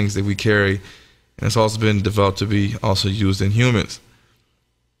different things that we carry. And it's also been developed to be also used in humans.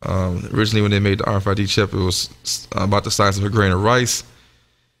 Originally, when they made the RFID chip, it was about the size of a grain of rice.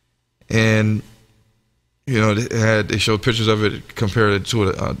 And They showed pictures of it, compared it to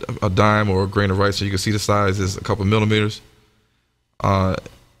a dime or a grain of rice, so you can see the size is a couple millimeters. And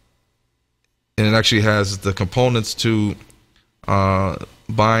it actually has the components to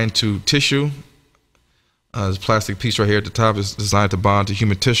bind to tissue. This plastic piece right here at the top is designed to bond to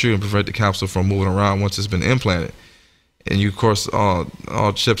human tissue and prevent the capsule from moving around once it's been implanted. And you, of course,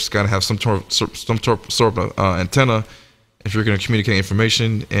 all chips got to have some sort of antenna if you're going to communicate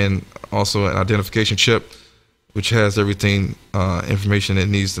information, and also an identification chip, which has everything, information it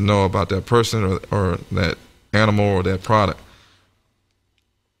needs to know about that person or that animal or that product.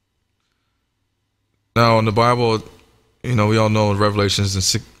 Now, in the Bible, we all know in Revelations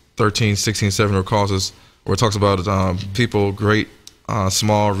in 13, 16, 7, it calls us, where it talks about people, great,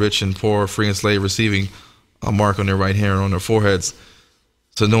 small, rich, and poor, free and slave, receiving a mark on their right hand or on their foreheads,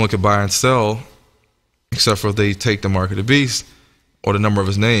 so no one could buy and sell except for they take the mark of the beast or the number of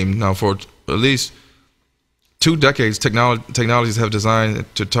his name. Now, for at least 2 decades, technologies have they've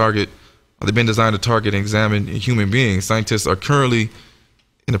been designed to target and examine human beings. Scientists are currently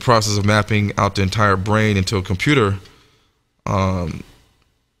in the process of mapping out the entire brain into a computer. And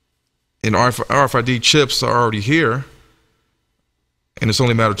RFID chips are already here, and it's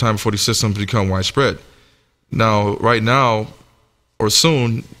only a matter of time before these systems become widespread. Now, right now, or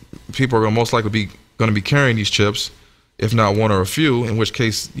soon, people are most likely going to be carrying these chips, if not one or a few, in which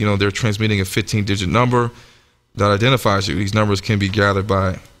case, they're transmitting a 15-digit number that identifies you. These numbers can be gathered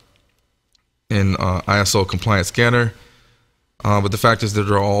by an ISO compliant scanner, but the fact is that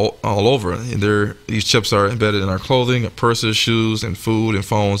they're all over. And these chips are embedded in our clothing, purses, shoes, and food, and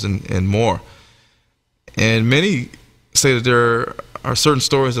phones, and more. And many say that there are certain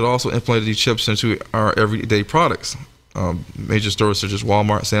stores that also implemented these chips into our everyday products. Major stores such as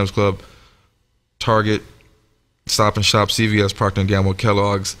Walmart, Sam's Club, Target, Stop and Shop, CVS, Procter & Gamble,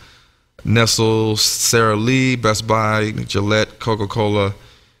 Kellogg's, Nestle, Sara Lee, Best Buy, Gillette, Coca-Cola,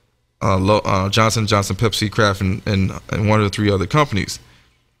 Johnson & Johnson, Pepsi, Kraft, and one of the 3 other companies.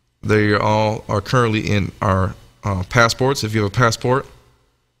 They all are currently in our passports. If you have a passport,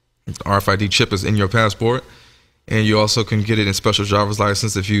 the RFID chip is in your passport, and you also can get it in special driver's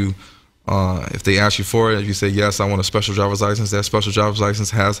license if they ask you for it. If you say, yes, I want a special driver's license, that special driver's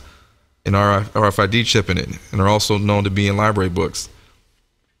license has an RFID chip in it, and they're also known to be in library books.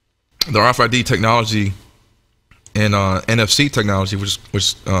 The RFID technology and NFC technology,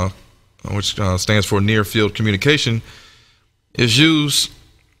 which stands for near field communication, is used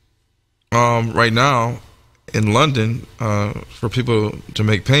right now in London for people to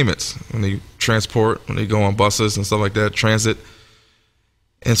make payments when they go on buses and stuff like that, transit.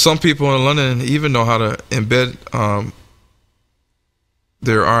 And some people in London even know how to embed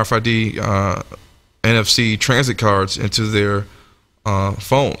their RFID NFC transit cards into their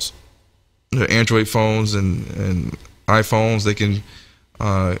phones, their Android phones and iPhones. They can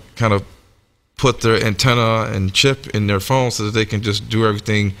kind of put their antenna and chip in their phone so that they can just do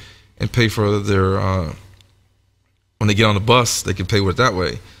everything and pay for their when they get on the bus, they can pay with it that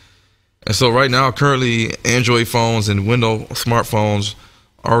way. And so right now, currently, Android phones and Windows smartphones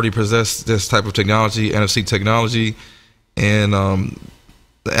already possess this type of technology, NFC technology, and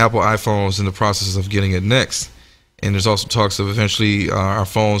the Apple iPhone is in the process of getting it next. And there's also talks of eventually our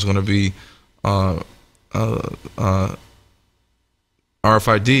phones going to be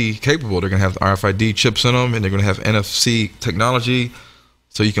RFID capable. They're going to have RFID chips in them, and they're going to have NFC technology,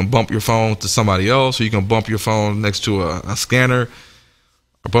 so you can bump your phone to somebody else, or you can bump your phone next to a scanner,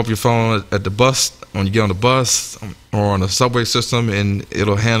 or bump your phone at the bus when you get on the bus or on the subway system, and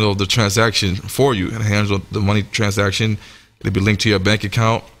it'll handle the transaction for you. It'll handle the money transaction. It'll be linked to your bank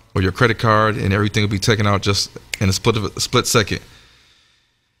account or your credit card, and everything will be taken out just in a split second.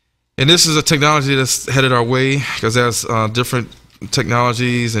 And this is a technology that's headed our way, because there's different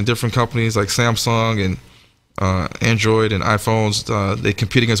technologies and different companies like Samsung and Android and iPhones. They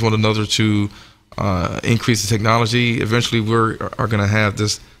compete against one another to increase the technology. Eventually, we are going to have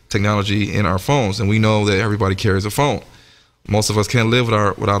this technology in our phones, and we know that everybody carries a phone. Most of us can't live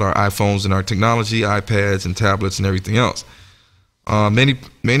without our iPhones and our technology, iPads and tablets and everything else. Many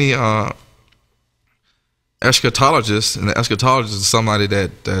eschatologists, and the eschatologist is somebody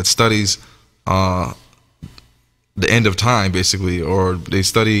that studies the end of time, basically, or they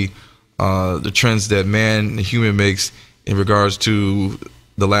study the trends that man, the human, makes in regards to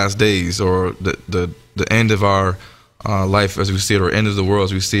the last days, or the end of our life as we see it, or end of the world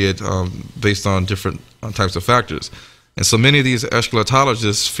as we see it, based on different types of factors. And so many of these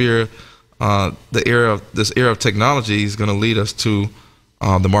eschatologists fear this era of technology is going to lead us to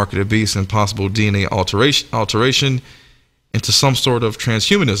the mark of the beast and possible DNA alteration into some sort of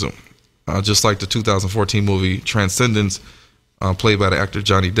transhumanism. just like the 2014 movie Transcendence, played by the actor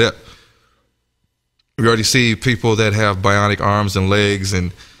Johnny Depp. We already see people that have bionic arms and legs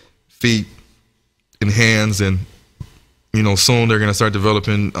and feet and hands, and soon they're going to start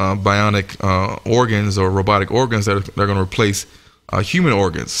developing bionic organs or robotic organs that are going to replace human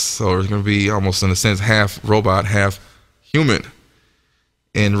organs. So it's going to be almost, in a sense, half robot, half human.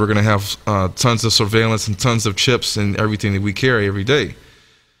 And we're going to have tons of surveillance and tons of chips and everything that we carry every day.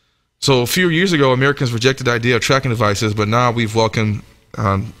 So a few years ago, Americans rejected the idea of tracking devices, but now we've welcomed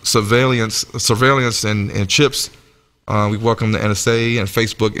surveillance and chips. We've welcomed the NSA and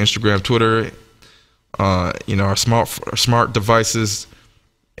Facebook, Instagram, Twitter. Our smart devices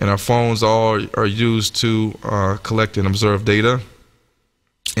and our phones all are used to collect and observe data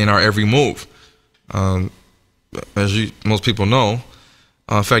in our every move. As most people know,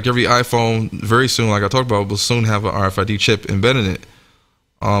 in fact, every iPhone very soon, like I talked about, will soon have an RFID chip embedded in it.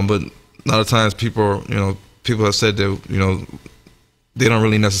 But a lot of times people have said that, they don't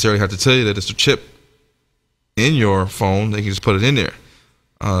really necessarily have to tell you that it's a chip in your phone. They can just put it in there.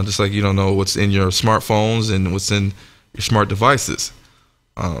 Just like you don't know what's in your smartphones and what's in your smart devices.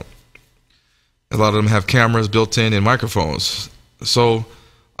 A lot of them have cameras built in and microphones. So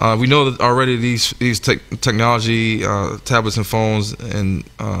we know that already these technology, tablets and phones and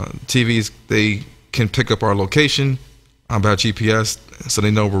TVs, they can pick up our location by GPS, so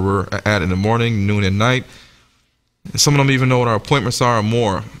they know where we're at in the morning, noon, and night. And some of them even know what our appointments are and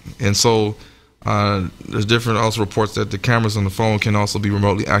more. And so there's different also reports that the cameras on the phone can also be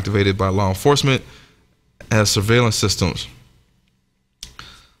remotely activated by law enforcement as surveillance systems.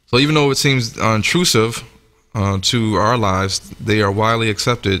 So even though it seems intrusive to our lives, they are widely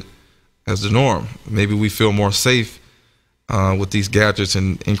accepted as the norm. Maybe we feel more safe with these gadgets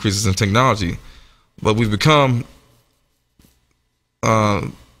and increases in technology, but we've become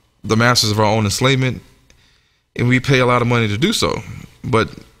the masters of our own enslavement, and we pay a lot of money to do so. But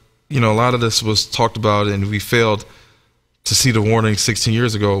a lot of this was talked about, and we failed to see the warning 16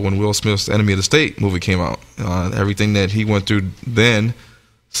 years ago when Will Smith's Enemy of the State movie came out. Everything that he went through then,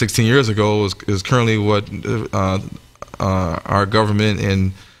 16 years ago, is currently what our government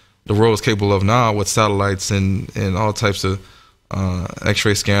and the world is capable of now with satellites and all types of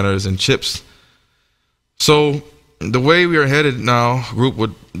X-ray scanners and chips. So the way we are headed now, grouped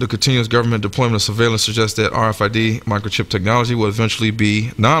with the continuous government deployment of surveillance, suggests that RFID microchip technology will eventually be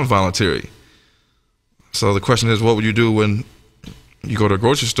non-voluntary. So the question is, what would you do when you go to a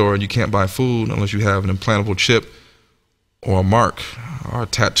grocery store and you can't buy food unless you have an implantable chip or a mark or a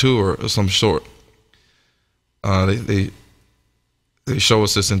tattoo or some sort? They show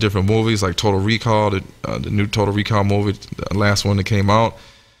us this in different movies, like Total Recall, the new Total Recall movie, the last one that came out,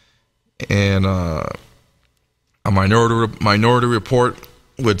 and a Minority Report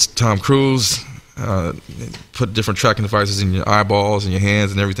with Tom Cruise, put different tracking devices in your eyeballs and your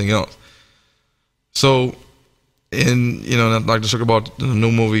hands and everything else. So, I'd like to talk about the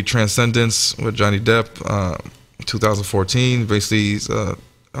new movie Transcendence with Johnny Depp, 2014. Basically, he's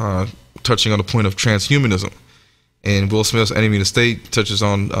touching on the point of transhumanism. And Will Smith's Enemy of the State touches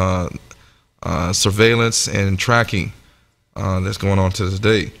on surveillance and tracking that's going on to this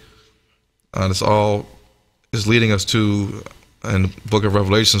day. This all is leading us to, in the book of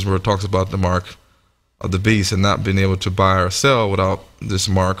Revelations, where it talks about the mark of the beast and not being able to buy or sell without this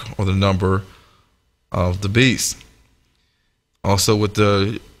mark or the number of the beast. Also, with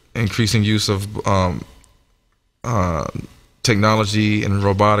the increasing use of technology and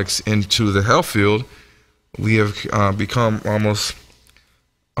robotics into the health field, we have become almost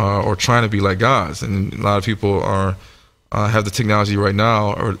or trying to be like gods. And a lot of people have the technology right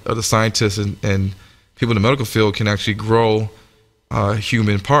now, or the scientists and people in the medical field can actually grow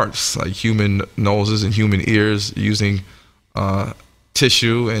human parts, like human noses and human ears, using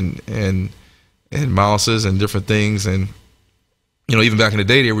tissue and mouses and different things. And even back in the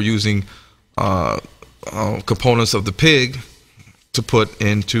day, they were using components of the pig to put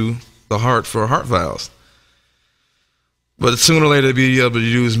into the heart for heart valves. But sooner or later, they'll be able to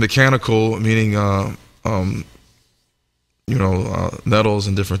use mechanical, meaning metals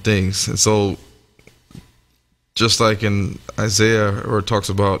and different things. And so, just like in Isaiah, where it talks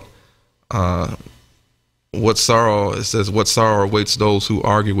about what sorrow, it says, what sorrow awaits those who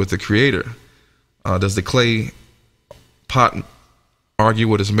argue with the Creator. Does the clay pot argue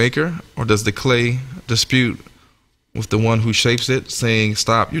with its maker, or does the clay dispute with the one who shapes it, saying,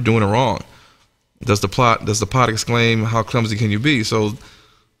 stop, you're doing it wrong? Does the pot exclaim, how clumsy can you be? So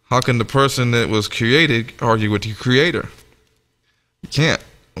how can the person that was created argue with the Creator? You can't.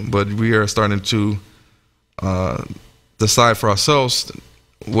 But we are starting to decide for ourselves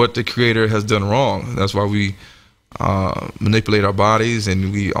what the Creator has done wrong. That's why we manipulate our bodies,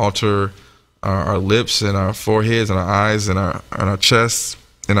 and we alter our lips and our foreheads and our eyes and our chests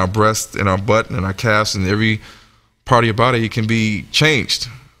and our breasts and our butt and our calves, and every part of your body can be changed.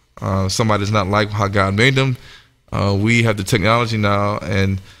 Somebody does not like how God made them. We have the technology now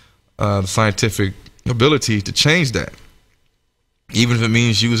and the scientific ability to change that, even if it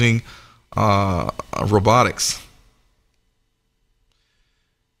means using robotics.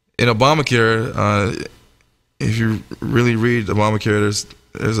 In Obamacare, if you really read Obamacare,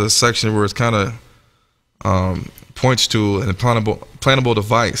 there's a section where it's kind of points to an implantable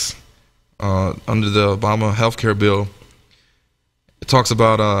device under the Obama healthcare bill. It talks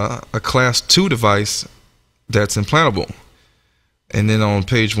about a Class 2 device that's implantable. And then on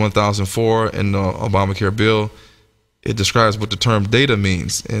page 1004 in the Obamacare bill, it describes what the term data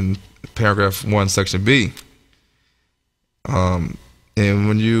means in paragraph 1, section B. And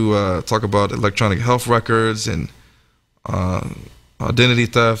when you talk about electronic health records and identity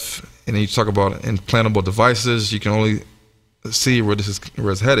theft, and then you talk about implantable devices, you can only see where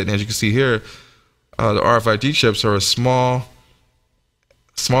it's headed. And as you can see here, the RFID chips are smaller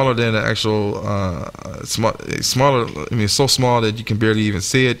than the actual smaller. I mean, it's so small that you can barely even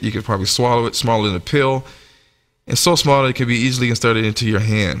see it. You could probably swallow it. Smaller than a pill. It's so small that it can be easily inserted into your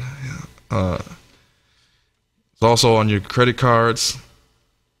hand. It's also on your credit cards.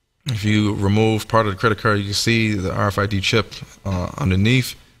 If you remove part of the credit card, you can see the RFID chip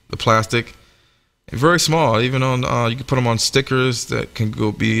underneath the plastic. Very small. Even on you can put them on stickers that can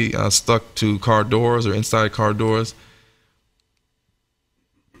be stuck to car doors or inside car doors.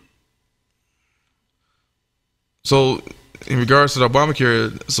 So, in regards to the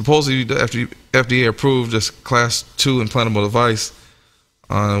Obamacare, supposedly the FDA approved this Class 2 implantable device,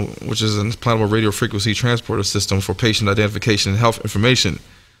 which is an implantable radio frequency transporter system for patient identification and health information.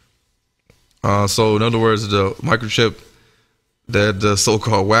 So, in other words, the microchip that the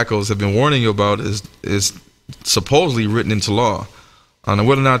so-called wackos have been warning you about is supposedly written into law. Now,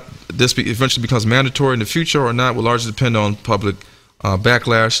 whether or not this eventually becomes mandatory in the future or not will largely depend on public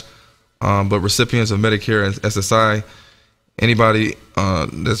backlash. But recipients of Medicare and SSI, anybody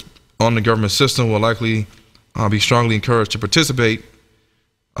that's on the government system, will likely be strongly encouraged to participate,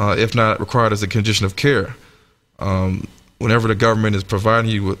 if not required as a condition of care. Whenever the government is providing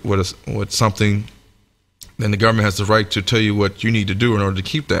you with something, then the government has the right to tell you what you need to do in order to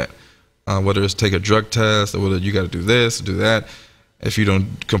keep that. Whether it's take a drug test or whether you got to do this, do that. If you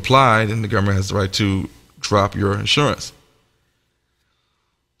don't comply, then the government has the right to drop your insurance.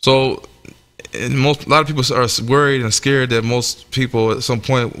 So, a lot of people are worried and scared that most people at some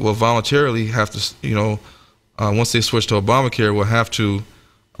point will voluntarily have to, once they switch to Obamacare, will have to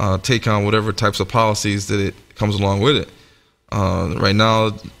take on whatever types of policies that it comes along with it. Right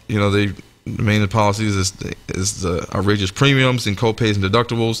now, the main policies is the outrageous premiums and co-pays and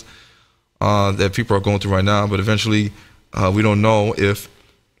deductibles that people are going through right now. But eventually, we don't know if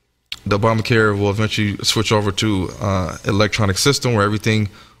the Obamacare will eventually switch over to electronic system where everything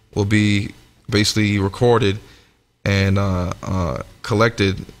will be basically recorded and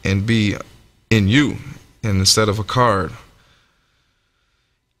collected and be in you, and instead of a card.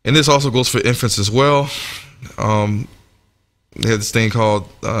 And this also goes for infants as well. They have this thing called,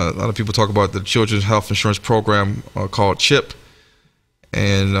 a lot of people talk about the Children's Health Insurance Program called CHIP.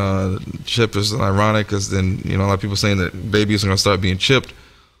 And CHIP is ironic because then, a lot of people saying that babies are going to start being chipped.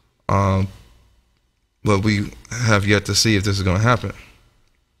 But we have yet to see if this is going to happen.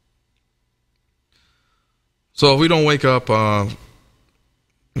 So if we don't wake up, sooner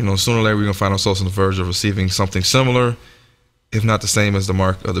or later we're going to find ourselves on the verge of receiving something similar, if not the same as the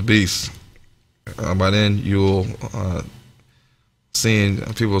mark of the beast. By then, you'll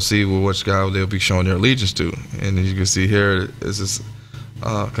people will see which guy they'll be showing their allegiance to. And as you can see here, is this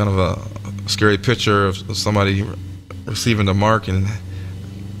kind of a scary picture of somebody receiving the mark and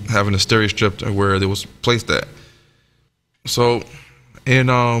having a stereo strip where it was placed at. So, in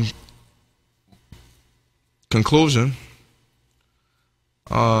conclusion,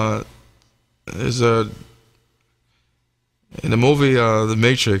 is in the movie The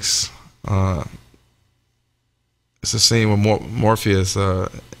Matrix, it's a scene where Morpheus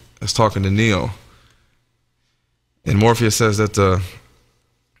is talking to Neo, and Morpheus says that the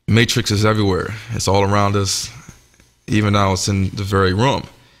Matrix is everywhere. It's all around us. Even now, it's in the very room.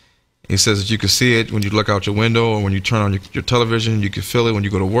 He says that you can see it when you look out your window, or when you turn on your television. You can feel it when you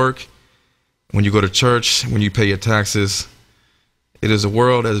go to work, when you go to church, when you pay your taxes. It is a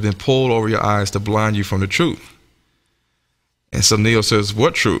world that has been pulled over your eyes to blind you from the truth. And so Neo says,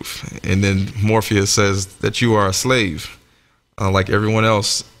 what truth? And then Morpheus says that you are a slave Like everyone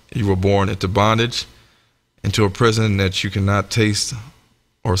else, you were born into bondage, into a prison that you cannot taste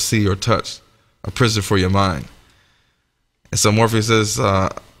or see or touch, a prison for your mind. And so Morpheus says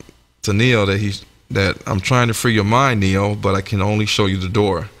to Neo that I'm trying to free your mind, Neo, but I can only show you the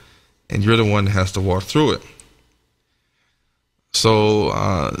door, and you're the one that has to walk through it. So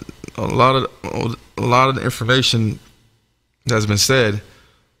a lot of the information that's been said,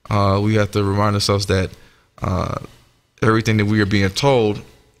 we have to remind ourselves that everything that we are being told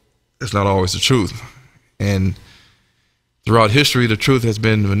is not always the truth. And throughout history, the truth has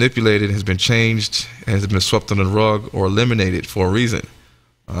been manipulated, has been changed, and has been swept under the rug or eliminated for a reason.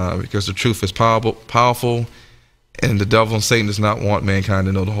 Because the truth is powerful, and the devil and Satan does not want mankind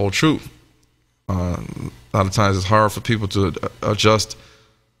to know the whole truth. A lot of times it's hard for people to adjust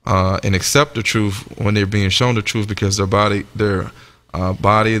and accept the truth when they're being shown the truth, because their body, their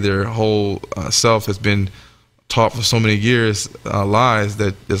whole self has been taught for so many years lies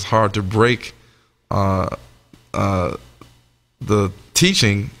that it's hard to break the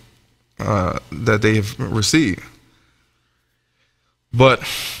teaching that they have received. But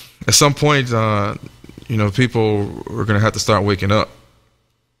at some point, people are going to have to start waking up.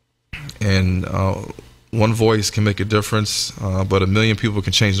 And one voice can make a difference, but a million people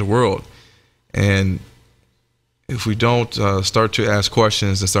can change the world. And if we don't start to ask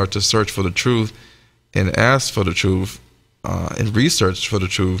questions and start to search for the truth and ask for the truth and research for the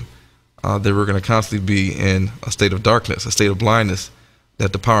truth, then we're going to constantly be in a state of darkness, a state of blindness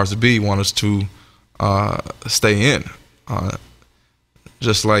that the powers that be want us to stay in.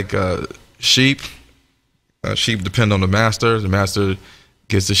 Just like sheep depend on the master. The master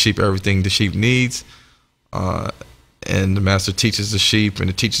gives the sheep everything the sheep needs, and the master teaches the sheep, and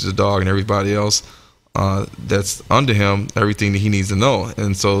it teaches the dog and everybody else that's under him everything that he needs to know.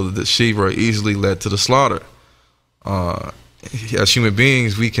 And so the sheep are easily led to the slaughter. As human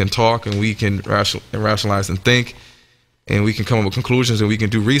beings, we can talk and we can rationalize and think, and we can come up with conclusions and we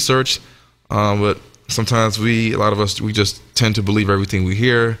can do research, but sometimes a lot of us, we just tend to believe everything we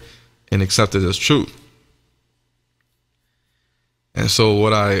hear and accept it as truth. And so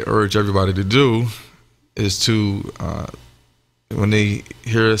what I urge everybody to do is to, when they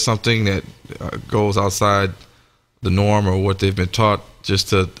hear something that goes outside the norm or what they've been taught, just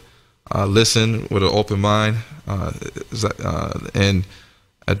to listen with an open mind. And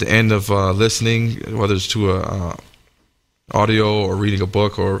at the end of listening, whether it's to a audio or reading a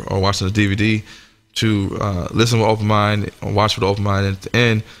book or watching a DVD, to listen with an open mind, or watch with an open mind, and at the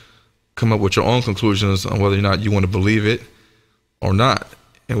end, come up with your own conclusions on whether or not you want to believe it or not,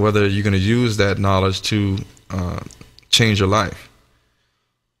 and whether you're going to use that knowledge to change your life.